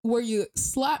you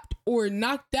slapped or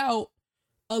knocked out,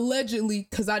 allegedly,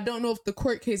 because I don't know if the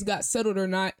court case got settled or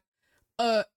not,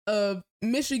 a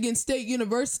Michigan State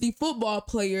University football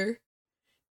player,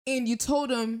 and you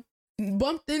told him,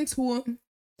 bumped into him,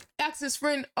 asked his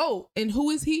friend, oh, and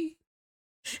who is he?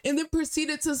 And then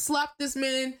proceeded to slap this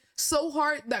man so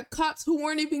hard that cops who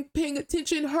weren't even paying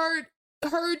attention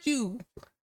heard you.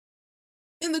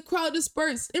 And the crowd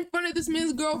dispersed in front of this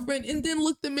man's girlfriend, and then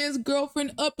looked the man's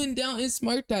girlfriend up and down and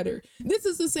smirked at her. This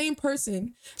is the same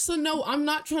person. So no, I'm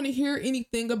not trying to hear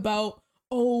anything about,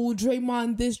 oh,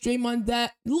 Draymond this, Draymond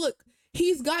that. Look,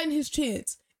 he's gotten his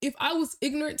chance. If I was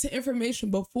ignorant to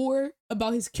information before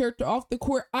about his character off the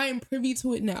court, I am privy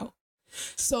to it now.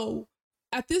 So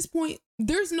at this point,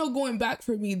 there's no going back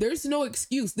for me. There's no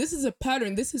excuse. This is a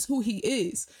pattern. This is who he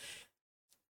is.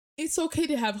 It's okay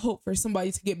to have hope for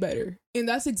somebody to get better. And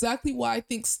that's exactly why I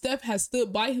think Steph has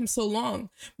stood by him so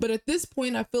long. But at this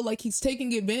point, I feel like he's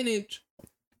taking advantage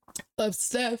of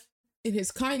Steph and his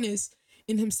kindness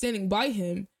and him standing by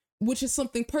him, which is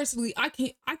something personally I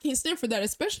can't stand for that,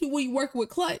 especially when you work with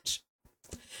Clutch.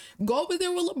 Go over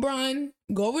there with LeBron,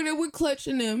 go over there with Clutch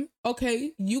and them.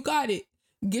 Okay, you got it.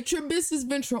 Get your business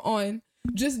venture on.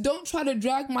 Just don't try to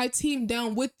drag my team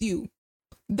down with you.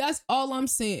 That's all I'm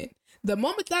saying. The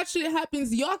moment that shit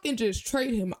happens, y'all can just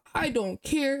trade him. I don't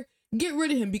care. Get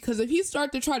rid of him, because if he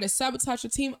starts to try to sabotage the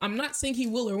team, I'm not saying he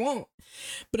will or won't,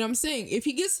 but I'm saying if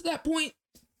he gets to that point,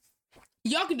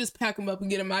 y'all can just pack him up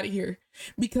and get him out of here,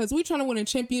 because we're trying to win a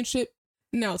championship.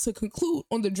 Now, to conclude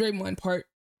on the Draymond part,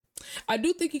 I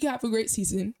do think he can have a great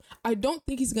season. I don't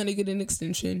think he's going to get an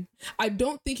extension. I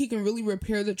don't think he can really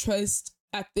repair the trust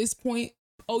at this point.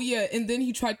 Oh, yeah, and then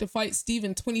he tried to fight Steve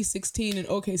in 2016 in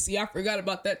OKC. I forgot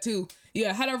about that, too.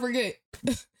 Yeah, how'd I forget?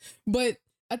 But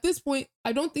at this point,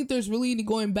 I don't think there's really any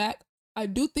going back. I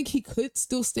do think he could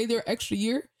still stay there extra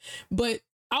year, but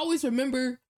I always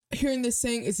remember hearing this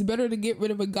saying, it's better to get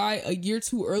rid of a guy a year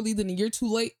too early than a year too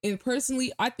late. And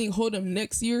personally, I think hold him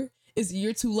next year is a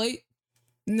year too late.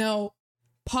 Now,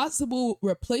 possible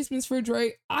replacements for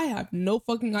Dre, I have no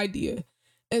fucking idea.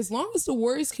 As long as the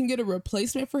Warriors can get a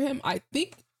replacement for him, I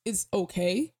think it's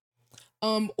okay.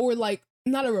 Or like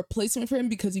not a replacement for him,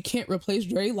 because you can't replace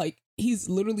Dre. Like, he's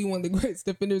literally one of the greatest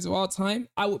defenders of all time.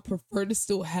 I would prefer to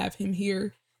still have him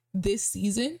here this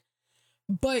season.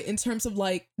 But in terms of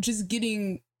like just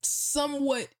getting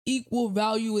somewhat equal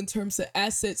value in terms of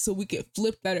assets so we could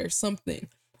flip that or something.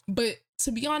 But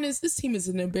to be honest, this team is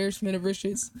an embarrassment of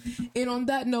riches. And on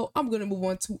that note, I'm going to move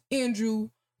on to Andrew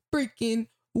freaking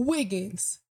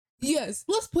Wiggins. Yes,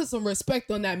 let's put some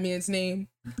respect on that man's name.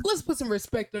 Let's put some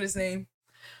respect on his name.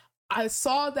 I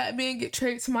saw that man get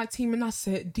traded to my team and I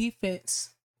said,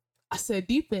 defense. I said,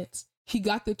 defense. He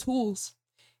got the tools.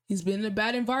 He's been in a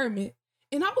bad environment.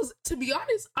 And to be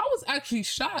honest, I was actually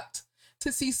shocked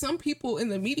to see some people in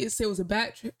the media say it was a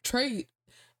bad trade.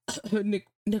 Nick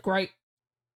Wright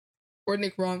or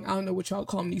Nick Wrong. I don't know what y'all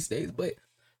call him these days, but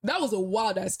that was a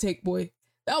wild ass take, boy.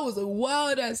 That was a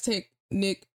wild ass take,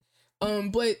 Nick.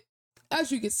 But as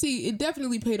you can see, it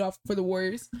definitely paid off for the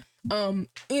Warriors.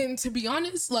 And to be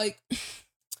honest, like,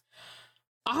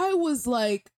 I was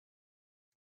like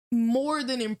more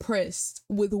than impressed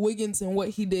with Wiggins and what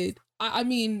he did. I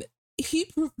mean, he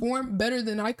performed better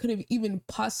than I could have even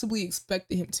possibly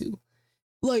expected him to.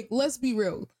 Like, let's be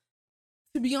real.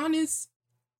 To be honest,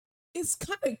 it's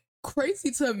kind of crazy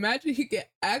to imagine he could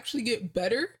actually get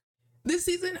better this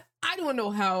season. I don't know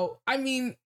how. I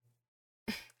mean,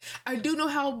 I do know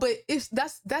how, but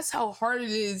that's how hard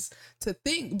it is to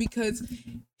think, because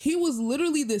he was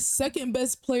literally the second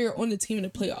best player on the team in the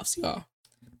playoffs, y'all.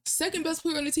 Second best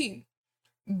player on the team.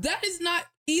 That is not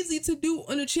easy to do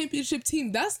on a championship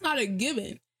team. That's not a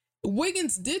given.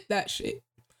 Wiggins did that shit.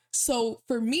 So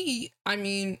for me, I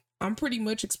mean, I'm pretty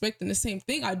much expecting the same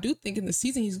thing. I do think in the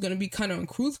season he's going to be kind of on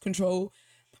cruise control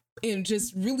and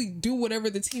just really do whatever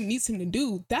the team needs him to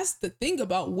do. That's the thing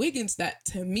about Wiggins that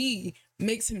to me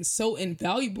makes him so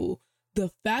invaluable.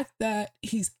 The fact that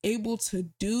he's able to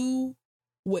do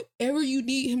whatever you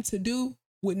need him to do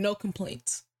with no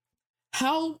complaints.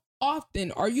 How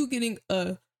often are you getting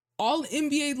a all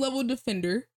NBA level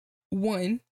defender,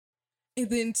 one, and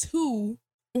then two,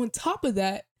 on top of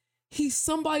that, he's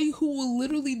somebody who will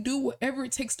literally do whatever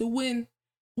it takes to win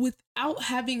without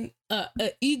having a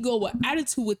ego or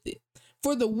attitude with it.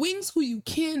 For the wings who you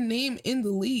can name in the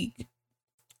league,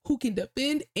 who can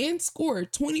defend and score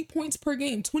 20 points per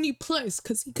game, 20 plus,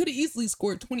 because he could have easily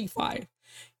scored 25,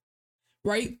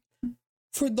 right?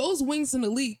 For those wings in the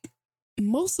league,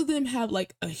 most of them have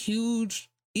like a huge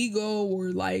ego,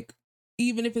 or like,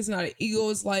 even if it's not an ego,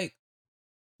 it's like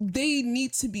they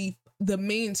need to be the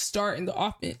main star in the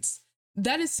offense.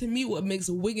 That is, to me, what makes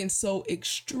Wiggins so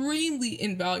extremely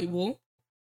invaluable,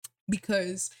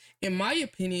 because in my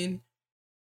opinion,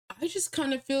 I just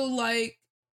kind of feel like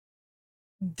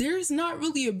there's not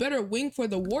really a better wing for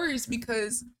the Warriors,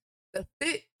 because the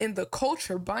fit and the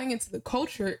culture, buying into the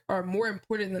culture, are more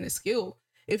important than the skill.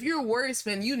 If you're a Warriors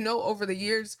fan, you know over the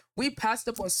years, we passed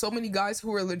up on so many guys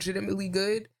who were legitimately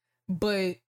good,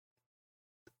 but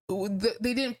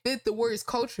they didn't fit the Warriors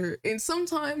culture. And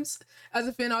sometimes as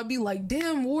a fan, I'll be like,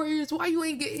 damn, Warriors, why you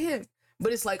ain't get him?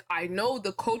 But it's like, I know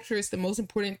the culture is the most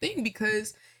important thing,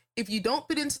 because if you don't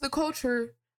fit into the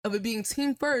culture of it being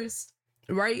team first,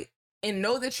 right, and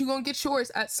know that you're going to get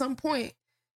yours at some point,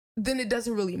 then it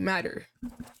doesn't really matter.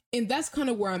 And that's kind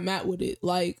of where I'm at with it.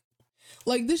 Like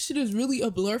this shit is really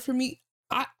a blur for me.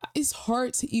 It's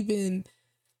hard to even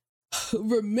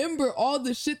remember all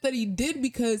the shit that he did,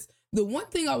 because the one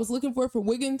thing I was looking for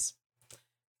Wiggins,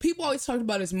 people always talked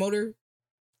about his motor.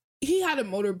 He had a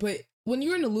motor, but when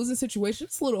you're in a losing situation,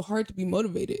 it's a little hard to be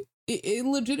motivated. It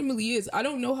legitimately is. I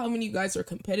don't know how many of you guys are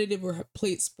competitive or have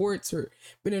played sports or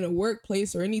been in a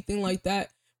workplace or anything like that,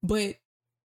 but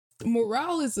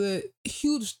morale is a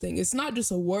huge thing. It's not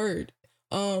just a word.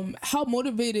 How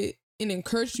motivated and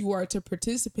encouraged you are to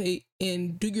participate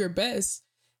and do your best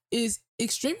is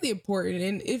extremely important.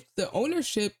 And if the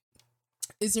ownership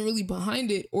isn't really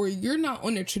behind it, or you're not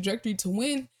on a trajectory to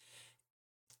win,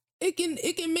 it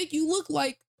can make you look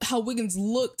like how Wiggins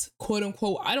looked, quote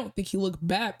unquote. I don't think he looked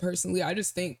bad personally. I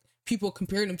just think people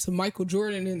comparing him to Michael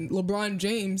Jordan and LeBron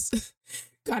James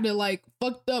kind of like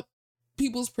fucked up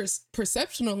people's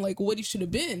perception on like what he should have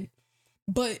been.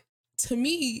 But to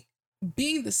me,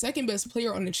 being the second best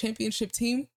player on the championship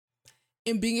team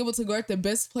and being able to guard the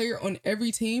best player on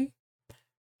every team,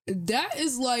 that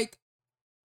is like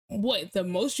what the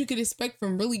most you could expect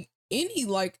from really any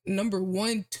like number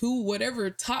 1, 2, whatever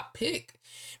top pick,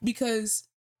 because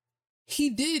he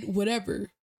did whatever.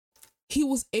 He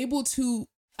was able to,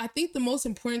 I think the most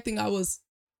important thing I was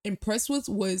impressed with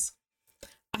was,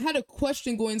 I had a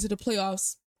question going into the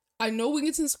playoffs. I know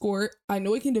Wiggins can score, I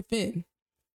know he can defend,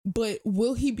 but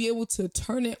will he be able to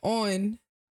turn it on,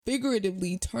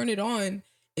 figuratively turn it on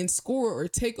and score or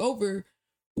take over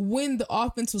when the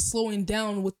offense was slowing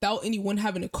down without anyone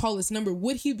having to call his number?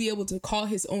 Would he be able to call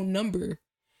his own number?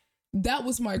 That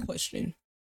was my question.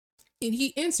 And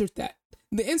he answered that.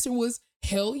 The answer was,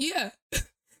 hell yeah.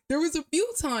 There was a few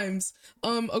times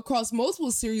across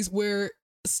multiple series where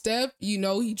Steph, you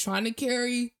know, he trying to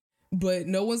carry, but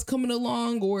no one's coming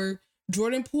along, or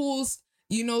Jordan Poole's,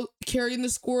 you know, carrying the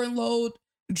scoring load,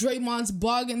 Draymond's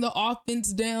bogging the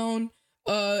offense down,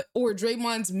 or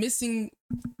Draymond's missing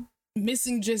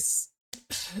just,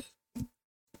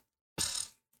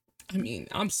 I mean,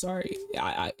 I'm sorry.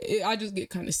 I just get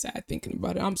kind of sad thinking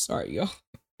about it. I'm sorry, y'all.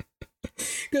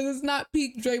 Because it's not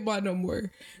peak Draymond no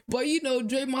more. But, you know,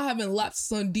 Draymond having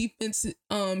lapses on defense,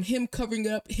 him covering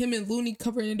it up, him and Looney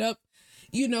covering it up,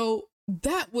 you know,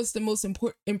 that was the most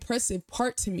impressive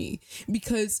part to me,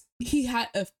 because he had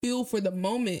a feel for the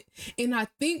moment. And I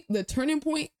think the turning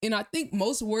point, and I think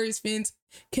most Warriors fans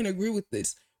can agree with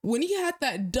this, when he had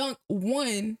that dunk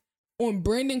one on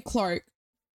Brandon Clark,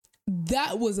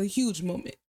 that was a huge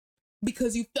moment,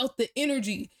 because you felt the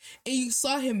energy and you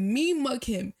saw him mug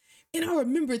him. And I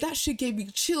remember that shit gave me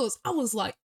chills. I was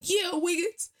like, yeah,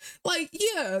 Wiggins, like,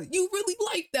 yeah, you really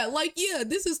like that. Like, yeah,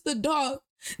 this is the dog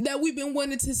that we've been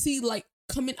wanting to see, like,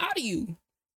 coming out of you.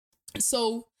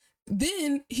 So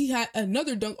then he had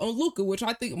another dunk on Luka, which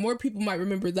I think more people might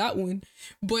remember that one.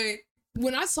 But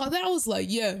when I saw that, I was like,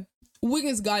 yeah,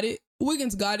 Wiggins got it.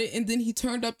 Wiggins got it. And then he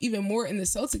turned up even more in the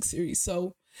Celtics series.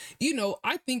 So, you know,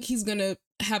 I think he's going to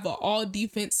have an all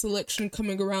defense selection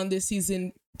coming around this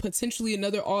season, potentially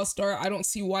another all-star. I don't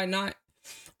see why not.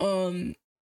 And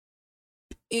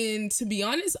to be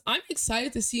honest, I'm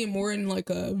excited to see him more in like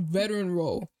a veteran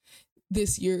role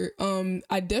this year.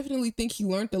 I definitely think he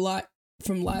learned a lot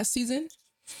from last season,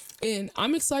 and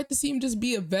I'm excited to see him just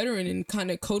be a veteran and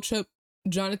kind of coach up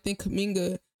Jonathan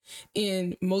Kuminga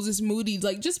and Moses Moody,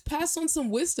 like just pass on some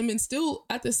wisdom and still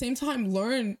at the same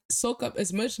time soak up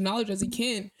as much knowledge as he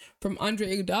can from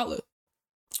Andre Iguodala.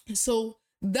 So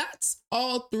that's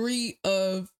all three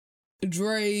of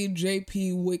Dre,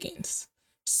 JP, Wiggins.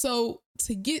 So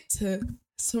to get to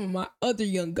some of my other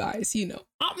young guys,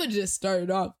 I'm gonna just start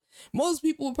it off. Most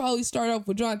people will probably start off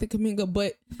with Jonathan Kuminga,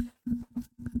 but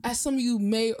as some of you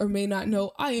may or may not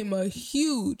know, I am a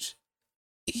huge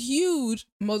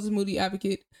Moses Moody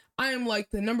advocate. I am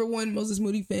like the number one Moses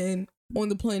Moody fan on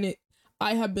the planet.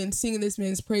 I have been singing this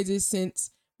man's praises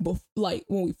since when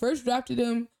we first drafted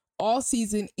him, all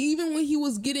season, even when he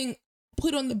was getting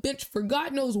put on the bench for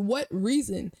God knows what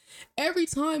reason. Every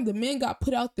time the man got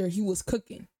put out there, he was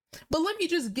cooking. But let me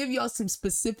just give y'all some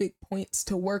specific points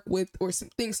to work with or some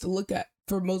things to look at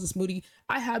for Moses Moody.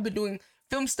 I have been doing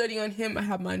film study on him. I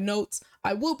have my notes.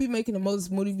 I will be making a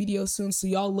Moses Moody video soon, so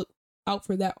y'all look out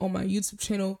for that on my YouTube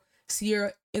channel,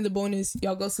 Sierra in the bonus.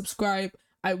 Y'all go subscribe.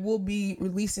 I will be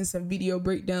releasing some video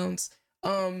breakdowns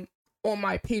on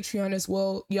my Patreon as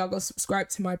well. Y'all go subscribe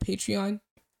to my Patreon.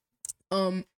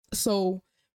 So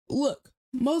look,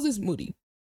 Moses Moody,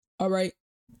 all right,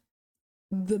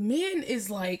 the man is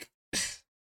like,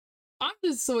 I'm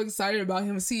just so excited about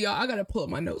him. See, y'all, I gotta pull up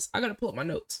my notes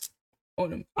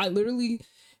on him. I literally,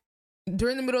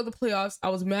 during the middle of the playoffs, I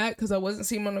was mad because I wasn't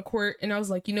seeing him on the court, and I was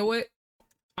like, you know what,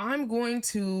 I'm going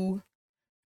to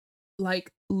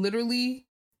like literally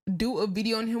do a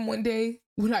video on him one day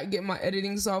when I get my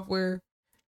editing software.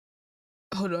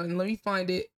 Hold on, let me find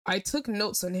it. I took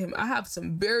notes on him. I have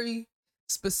some very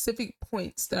specific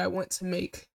points that I want to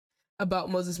make about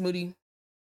Moses Moody.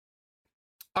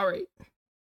 All right.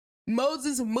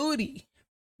 Moses Moody.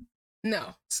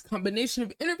 Now, it's a combination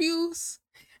of interviews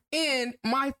and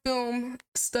my film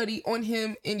study on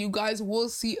him, and you guys will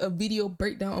see a video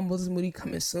breakdown on Moses Moody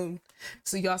coming soon.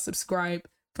 So y'all subscribe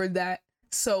for that.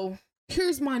 So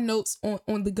here's my notes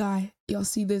on the guy. Y'all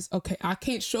see this? Okay, I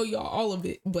can't show y'all all of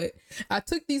it, but I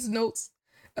took these notes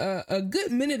a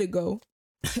good minute ago.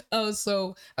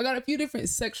 So I got a few different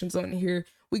sections on here.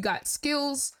 We got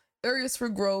skills, areas for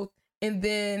growth, and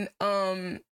then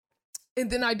I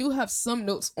do have some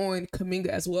notes on Kuminga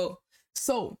as well.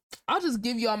 So I'll just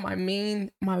give y'all my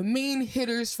main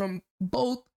hitters from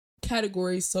both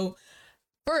categories. So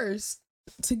first,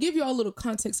 to give y'all a little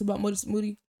context about Moses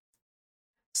Moody,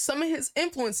 some of his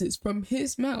influences from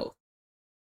his mouth: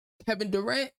 Kevin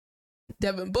Durant,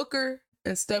 Devin Booker,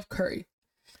 and Steph Curry.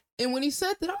 And when he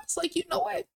said that, I was like, you know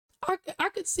what? I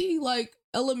could see like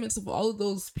elements of all of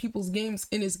those people's games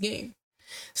in his game.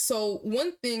 So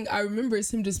one thing I remember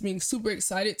is him just being super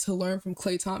excited to learn from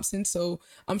Klay Thompson. So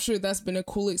I'm sure that's been a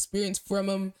cool experience from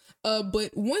him.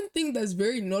 But one thing that's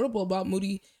very notable about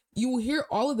Moody, you will hear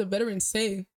all of the veterans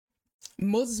say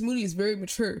Moses Moody is very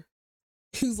mature.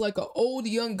 He's like an old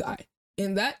young guy.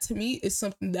 And that to me is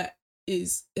something that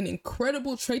is an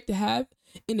incredible trait to have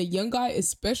in a young guy,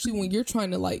 especially when you're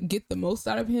trying to like get the most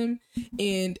out of him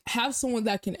and have someone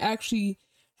that can actually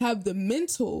have the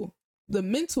mental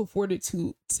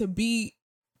fortitude to be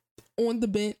on the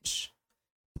bench,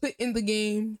 put in the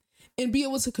game, and be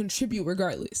able to contribute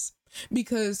regardless.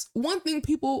 Because one thing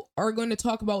people are going to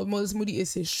talk about with Moses Moody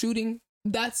is his shooting.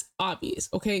 That's obvious,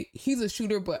 okay? He's a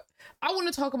shooter, but I want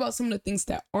to talk about some of the things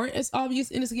that aren't as obvious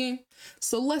in his game.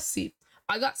 So let's see.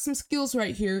 I got some skills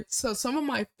right here. So some of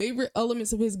my favorite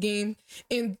elements of his game,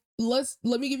 and let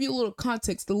me give you a little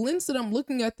context. The lens that I'm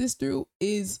looking at this through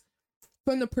is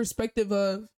from the perspective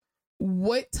of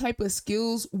what type of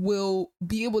skills will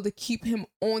be able to keep him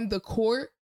on the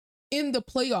court in the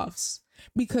playoffs.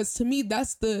 Because to me,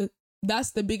 that's the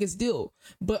biggest deal.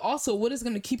 But also, what is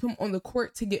going to keep him on the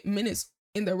court to get minutes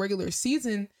in the regular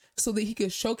season so that he can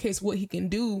showcase what he can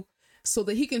do, so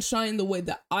that he can shine the way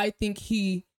that I think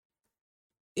he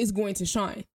is going to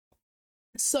shine.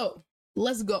 So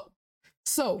let's go.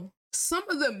 So some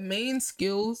of the main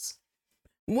skills,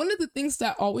 one of the things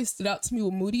that always stood out to me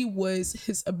with Moody was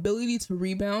his ability to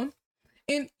rebound.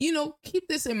 And, keep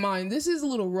this in mind. This is a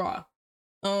little raw.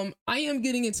 I am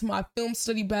getting into my film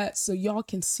study batch, so y'all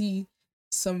can see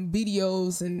some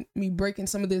videos and me breaking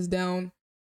some of this down.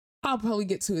 I'll probably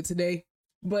get to it today,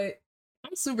 but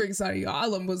I'm super excited, y'all. I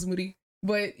love Moses Moody.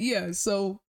 But yeah,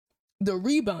 so the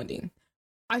rebounding,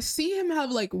 I see him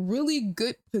have like really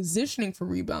good positioning for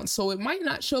rebounds. So it might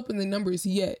not show up in the numbers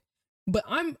yet, but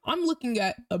I'm looking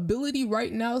at ability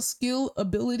right now, skill,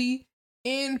 ability,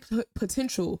 and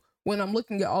potential when I'm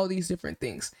looking at all these different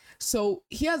things. So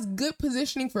he has good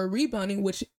positioning for rebounding,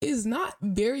 which is not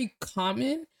very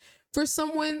common for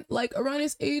someone like around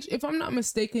his age. If I'm not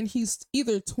mistaken, he's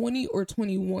either 20 or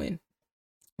 21.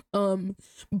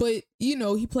 But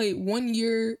he played 1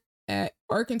 year at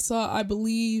Arkansas, I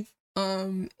believe.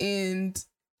 And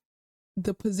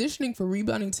the positioning for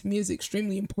rebounding to me is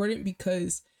extremely important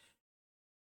because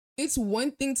it's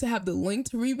one thing to have the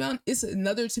length to rebound. It's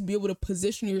another to be able to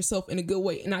position yourself in a good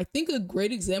way. And I think a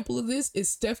great example of this is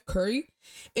Steph Curry.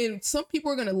 And some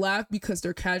people are going to laugh because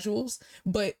they're casuals,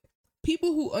 but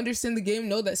people who understand the game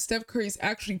know that Steph Curry is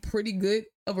actually pretty good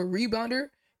of a rebounder,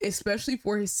 especially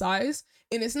for his size.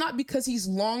 And it's not because he's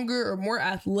longer or more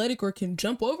athletic or can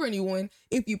jump over anyone.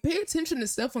 If you pay attention to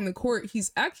Steph on the court,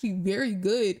 he's actually very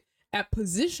good at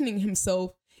positioning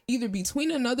himself either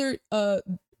between another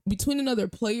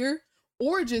player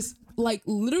or just like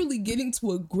literally getting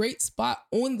to a great spot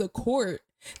on the court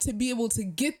to be able to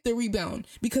get the rebound,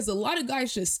 because a lot of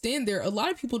guys just stand there. A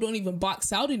lot of people don't even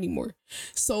box out anymore.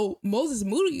 So Moses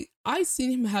Moody, I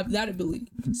seen him have that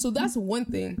ability. So that's one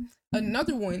thing.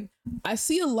 Another one, I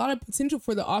see a lot of potential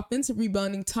for the offensive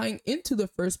rebounding tying into the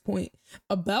first point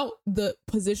about the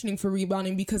positioning for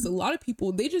rebounding, because a lot of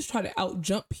people, they just try to out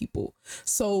jump people.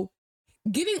 So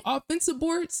getting offensive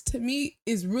boards to me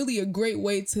is really a great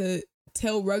way to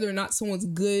tell whether or not someone's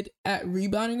good at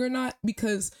rebounding or not,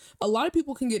 because a lot of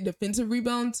people can get defensive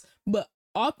rebounds, but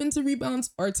offensive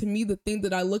rebounds are to me the thing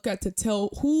that I look at to tell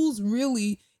who's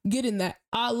really getting that,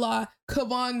 a la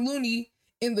Kevon Looney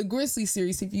in the Grizzlies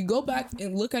series. If you go back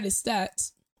and look at his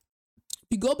stats,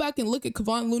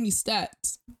 Kevon Looney's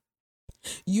stats,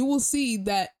 you will see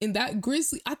that in that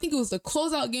I think it was the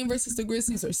closeout game versus the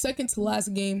Grizzlies or second to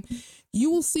last game, you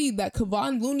will see that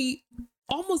Kevon Looney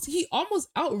almost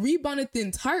out rebounded the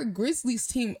entire Grizzlies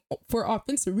team for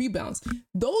offensive rebounds.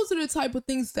 Those are the type of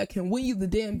things that can win you the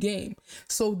damn game.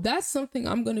 So that's something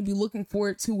I'm going to be looking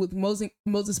forward to with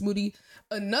Moses Moody.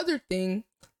 Another thing,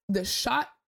 the shot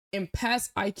and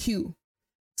pass IQ.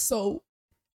 So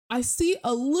I see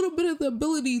a little bit of the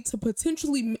ability to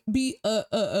potentially be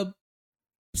a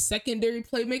secondary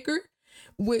playmaker,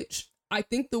 which I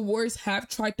think the Warriors have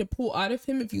tried to pull out of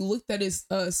him. If you looked at his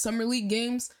summer league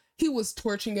games, he was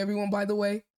torching everyone, by the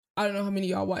way. I don't know how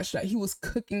many of y'all watched that. He was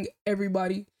cooking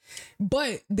everybody.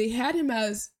 But they had him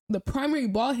as the primary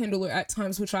ball handler at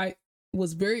times, which I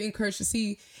was very encouraged to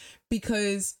see,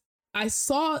 because I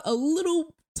saw a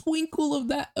little twinkle of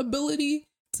that ability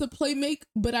to play make,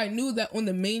 but I knew that on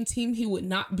the main team, he would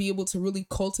not be able to really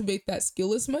cultivate that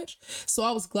skill as much. So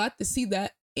I was glad to see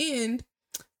that, and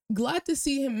glad to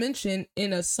see him mention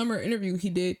in a summer interview he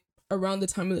did around the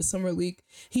time of the summer league.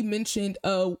 He mentioned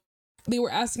they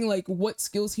were asking like what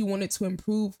skills he wanted to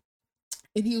improve,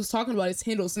 and he was talking about his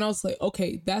handles, and I was like,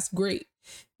 okay, that's great.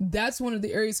 That's one of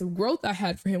the areas of growth I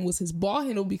had for him, was his ball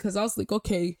handle, because I was like,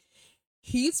 okay,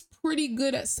 he's pretty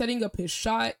good at setting up his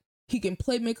shot. He can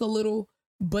play make a little,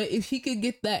 but if he could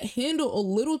get that handle a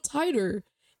little tighter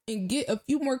and get a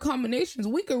few more combinations,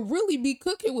 we could really be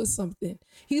cooking with something.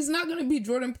 He's not going to be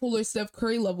Jordan Poole or Steph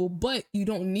Curry level, but you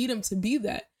don't need him to be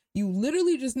that. You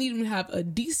literally just need him to have a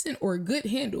decent or good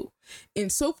handle.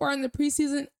 And so far in the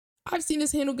preseason, I've seen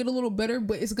his handle get a little better,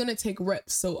 but it's going to take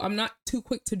reps. So I'm not too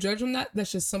quick to judge on that.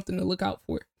 That's just something to look out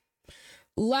for.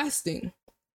 Last thing,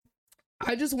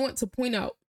 I just want to point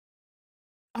out,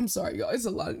 I'm sorry, y'all, it's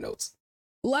a lot of notes.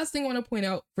 Last thing I want to point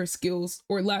out for skills,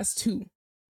 or last two,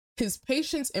 his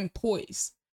patience and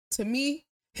poise. To me,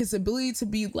 his ability to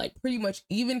be like pretty much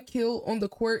even kill on the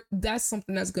court, that's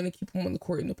something that's going to keep him on the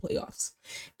court in the playoffs.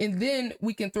 And then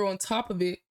we can throw on top of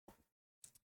it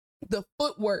the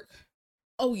footwork.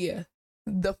 Oh yeah,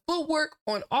 the footwork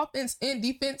on offense and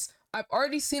defense. I've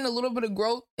already seen a little bit of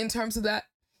growth in terms of that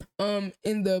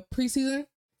in the preseason.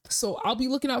 So I'll be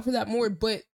looking out for that more.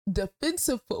 But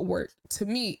defensive footwork, to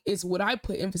me, is what I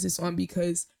put emphasis on,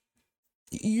 because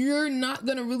you're not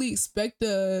going to really expect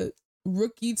a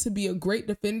rookie to be a great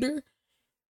defender.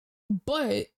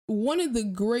 But one of the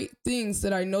great things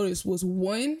that I noticed was,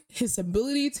 one, his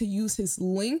ability to use his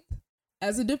length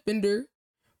as a defender,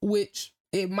 which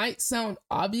it might sound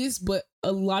obvious, but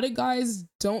a lot of guys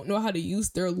don't know how to use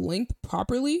their length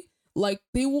properly. Like,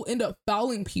 they will end up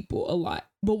fouling people a lot.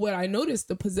 But what I noticed,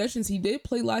 the possessions he did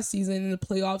play last season in the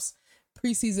playoffs,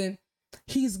 preseason,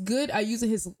 he's good at using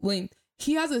his length.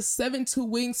 He has a 7'2"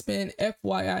 wingspan,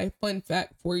 FYI, fun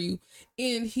fact for you.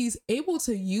 And he's able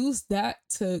to use that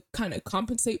to kind of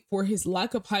compensate for his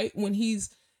lack of height when he's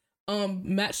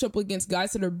matched up against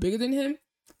guys that are bigger than him.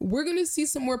 We're going to see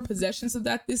some more possessions of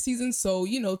that this season. So,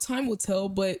 you know, time will tell.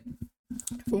 But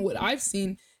from what I've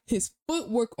seen, his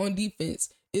footwork on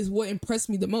defense is what impressed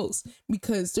me the most,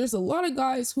 because there's a lot of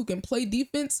guys who can play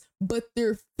defense, but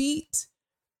their feet,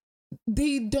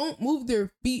 they don't move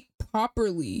their feet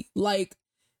properly. Like,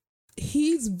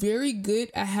 he's very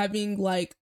good at having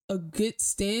like a good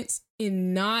stance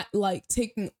and not like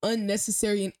taking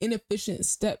unnecessary and inefficient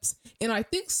steps. And I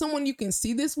think someone you can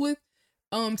see this with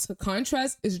to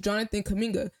contrast is Jonathan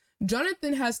Kuminga.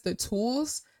 Jonathan has the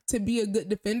tools to be a good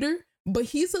defender, but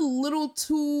he's a little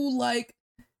too like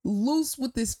loose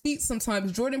with his feet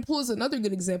sometimes. Jordan Poole is another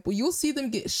good example. You'll see them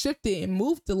get shifted and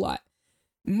moved a lot.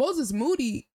 Moses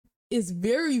Moody is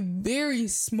very, very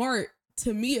smart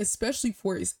to me, especially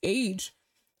for his age,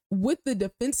 with the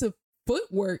defensive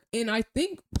footwork. And I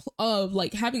think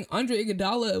like having Andre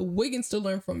Iguodala, Wiggins to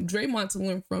learn from, Draymond to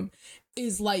learn from,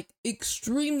 is like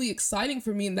extremely exciting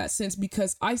for me in that sense,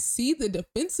 because I see the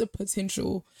defensive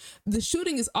potential. The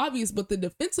shooting is obvious, but the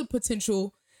defensive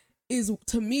potential is,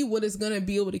 to me, what is going to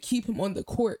be able to keep him on the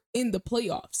court in the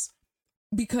playoffs.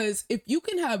 Because if you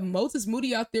can have Moses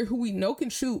Moody out there, who we know can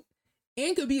shoot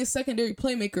and could be a secondary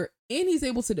playmaker, and he's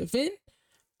able to defend,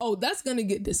 oh, that's going to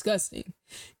get disgusting.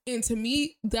 And to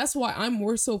me, that's why I'm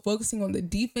more so focusing on the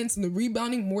defense and the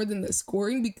rebounding more than the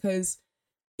scoring, because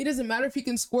it doesn't matter if he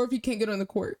can score if he can't get on the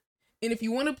court. And if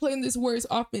you want to play in this Warriors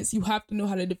offense, you have to know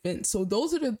how to defend. So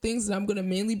those are the things that I'm going to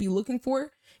mainly be looking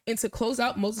for. And to close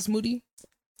out Moses Moody,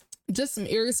 just some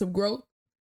areas of growth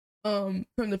from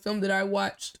the film that I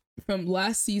watched from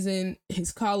last season,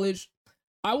 his college.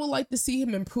 I would like to see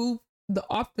him improve the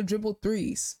off the dribble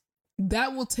threes.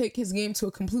 That will take his game to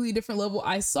a completely different level.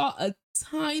 I saw a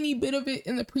tiny bit of it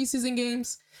in the preseason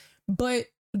games, but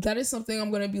that is something I'm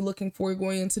going to be looking for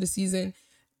going into the season.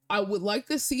 I would like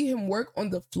to see him work on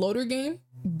the floater game.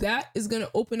 That is going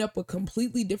to open up a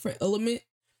completely different element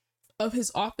of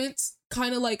his offense,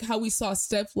 kind of like how we saw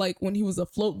Steph, like when he was a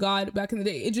float god back in the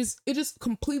day. It just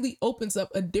completely opens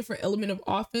up a different element of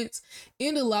offense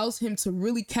and allows him to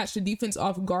really catch the defense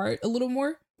off guard a little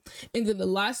more. And then the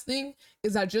last thing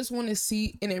is, I just want to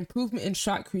see an improvement in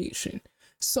shot creation.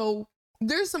 So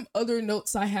there's some other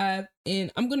notes I have,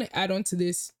 and I'm going to add on to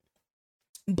this,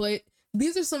 but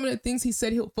these are some of the things he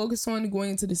said he'll focus on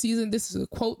going into the season. This is a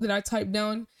quote that I typed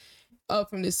down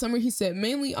from this summer. He said,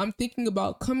 mainly, I'm thinking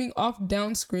about coming off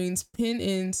down screens, pin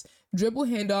ins, dribble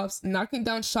handoffs, knocking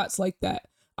down shots like that.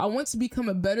 I want to become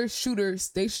a better shooter,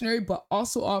 stationary, but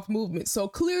also off movement. So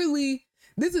clearly,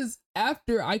 this is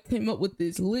after I came up with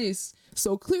this list.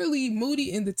 So clearly,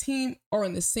 Moody and the team are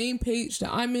on the same page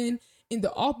that I'm in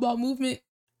the off-ball movement.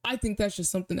 I think that's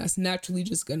just something that's naturally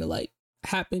just going to like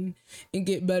happen and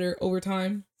get better over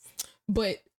time.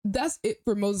 But that's it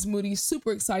for Moses Moody.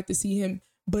 Super excited to see him.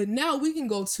 But now we can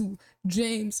go to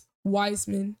James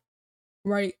Wiseman,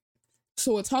 right?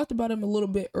 So I talked about him a little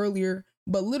bit earlier,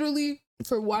 but literally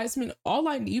for Wiseman, all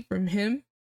I need from him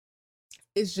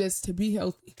is just to be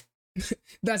healthy.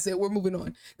 That's it. We're moving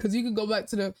on, because you can go back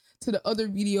to the other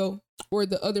video or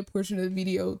the other portion of the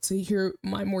video to hear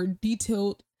my more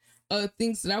detailed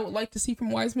things that I would like to see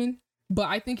from Wiseman. But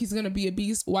I think he's gonna be a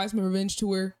beast. Wiseman Revenge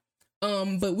Tour.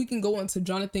 But we can go on to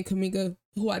Jonathan Kuminga,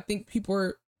 who I think people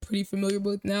are pretty familiar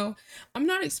with now. I'm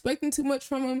not expecting too much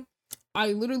from him.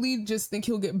 I literally just think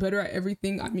he'll get better at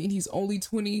everything. I mean, he's only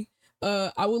 20.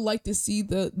 I would like to see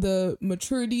the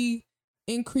maturity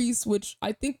increase, which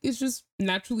I think is just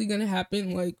naturally going to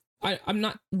happen. Like, I'm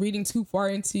not reading too far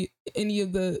into any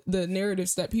of the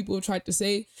narratives that people have tried to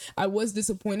say. I was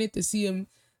disappointed to see him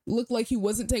look like he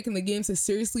wasn't taking the games as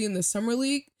seriously in the summer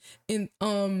league. And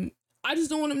I just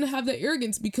don't want him to have that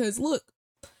arrogance, because look,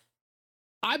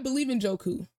 I believe in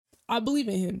Joku. I believe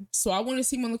in him. So I want to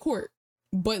see him on the court.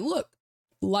 But look,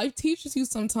 life teaches you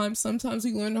sometimes. Sometimes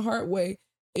we learn the hard way.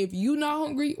 If you're not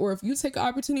hungry, or if you take an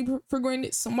opportunity for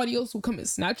granted, somebody else will come and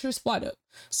snatch your spot up.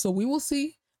 So we will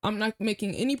see. I'm not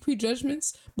making any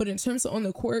prejudgments, but in terms of on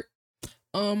the court,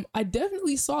 I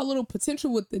definitely saw a little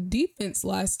potential with the defense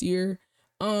last year.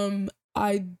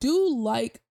 I do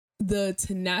like the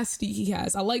tenacity he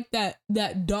has. I like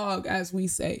that dog, as we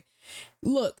say.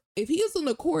 Look, if he is on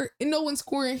the court and no one's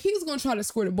scoring, he's going to try to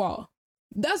score the ball.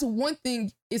 That's one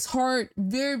thing. It's hard,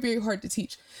 very, very hard to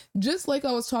teach. Just like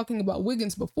I was talking about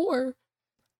Wiggins before,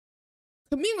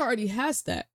 Kuminga already has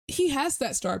that. He has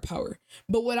that star power.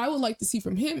 But what I would like to see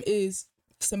from him is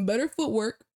some better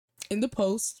footwork in the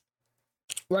post,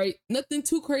 right? Nothing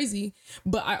too crazy.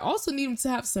 But I also need him to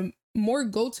have some more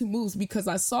go-to moves, because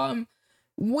I saw him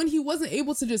when he wasn't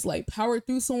able to just like power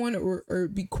through someone or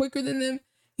be quicker than them.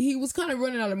 He was kind of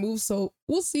running out of moves. So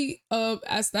we'll see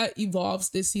as that evolves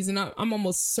this season. I'm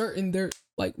almost certain they're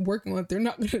like working on it. They're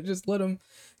not going to just let him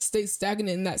stay stagnant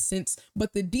in that sense.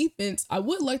 But the defense, I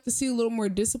would like to see a little more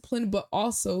discipline, but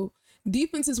also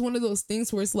defense is one of those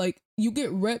things where it's like you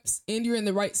get reps and you're in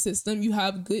the right system. You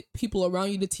have good people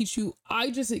around you to teach you. I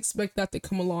just expect that to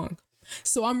come along.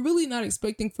 So I'm really not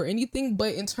expecting for anything,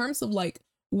 but in terms of like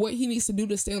what he needs to do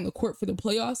to stay on the court for the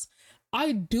playoffs,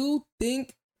 I do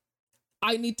think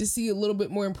I need to see a little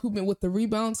bit more improvement with the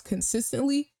rebounds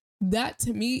consistently. That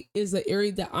to me is the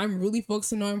area that I'm really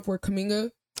focusing on for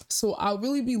Kuminga. So I'll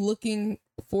really be looking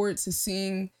forward to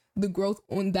seeing the growth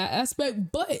on that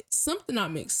aspect. But something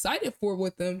I'm excited for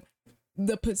with them,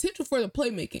 the potential for the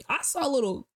playmaking. I saw a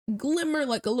little glimmer,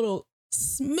 like a little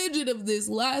smidget of this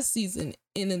last season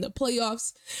and in the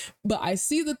playoffs, but I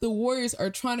see that the Warriors are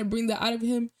trying to bring that out of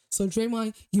him. So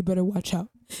Draymond, you better watch out.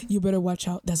 You better watch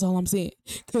out. That's all I'm saying.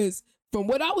 Because from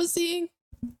what I was seeing,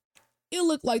 it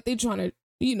looked like they trying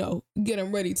to, get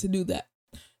him ready to do that.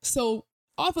 So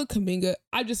off of Kuminga,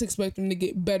 I just expect him to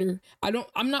get better.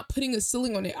 I'm not putting a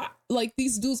ceiling on it. Like,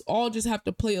 these dudes all just have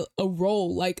to play a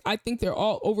role. Like, I think they're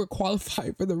all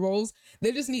overqualified for the roles.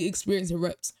 They just need experience and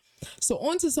reps. So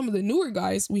on to some of the newer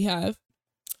guys we have.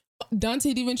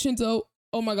 Dante DiVincenzo.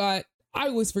 Oh my God. I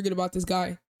always forget about this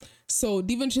guy. So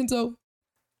DiVincenzo,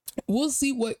 we'll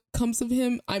see what comes of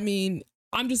him. I mean,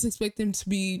 I'm just expecting him to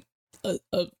be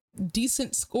a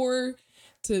decent scorer,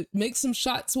 to make some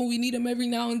shots when we need him every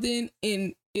now and then.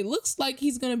 And it looks like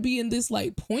he's going to be in this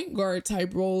like point guard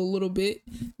type role a little bit.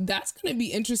 That's going to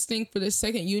be interesting for the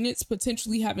second units,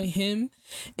 potentially having him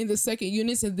in the second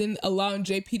units and then allowing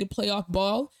JP to play off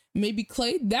ball. Maybe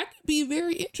Clay. That could be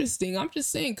very interesting. I'm just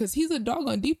saying, because he's a dog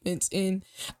on defense and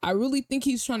I really think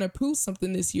he's trying to prove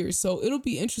something this year. So it'll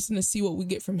be interesting to see what we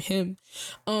get from him.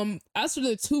 As for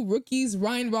the two rookies,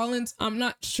 Ryan Rollins, I'm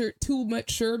not too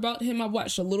much sure about him. I've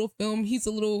watched a little film. He's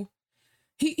a little...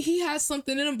 He has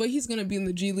something in him, but he's going to be in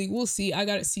the G League. We'll see. I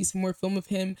got to see some more film of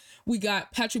him. We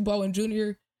got Patrick Baldwin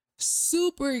Jr.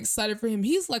 Super excited for him.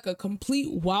 He's like a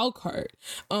complete wild card.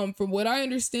 From what I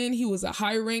understand, he was a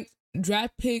high-ranked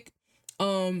draft pick.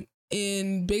 And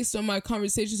based on my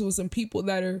conversations with some people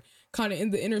that are kind of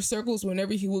in the inner circles,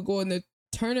 whenever he would go in the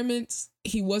tournaments,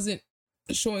 he wasn't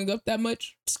showing up that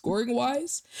much scoring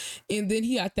wise, and then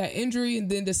he had that injury and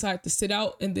then decided to sit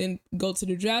out and then go to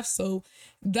the draft. So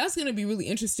that's going to be really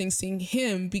interesting seeing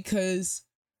him, because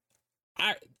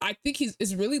I think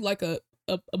it's really like a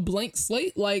blank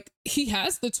slate. Like, he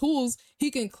has the tools,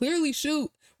 he can clearly shoot.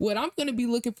 What I'm going to be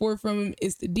looking for from him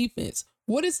is the defense.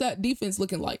 What is that defense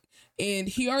looking like? And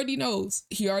he already knows.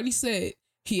 He already said,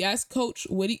 he asked coach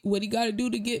what he got to do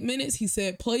to get minutes. He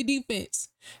said, play defense.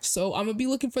 So I'm going to be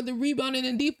looking for the rebounding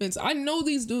and defense. I know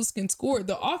these dudes can score.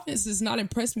 The offense does not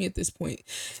impress me at this point.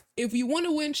 If you want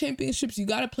to win championships, you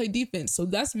got to play defense. So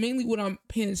that's mainly what I'm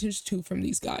paying attention to from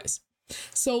these guys.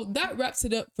 So that wraps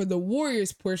it up for the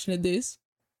Warriors portion of this.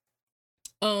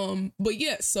 But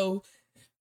yeah, so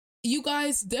you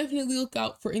guys definitely look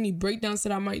out for any breakdowns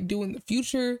that I might do in the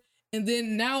future. And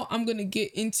then now I'm going to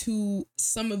get into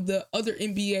some of the other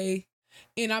NBA,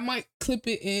 and I might clip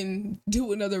it and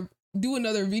do another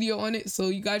video on it. So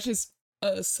you guys just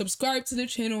subscribe to the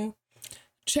channel,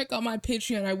 check out my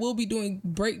Patreon. I will be doing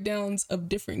breakdowns of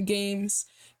different games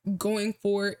going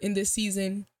forward in this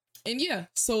season. And yeah,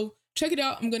 so check it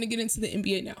out. I'm going to get into the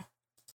NBA now.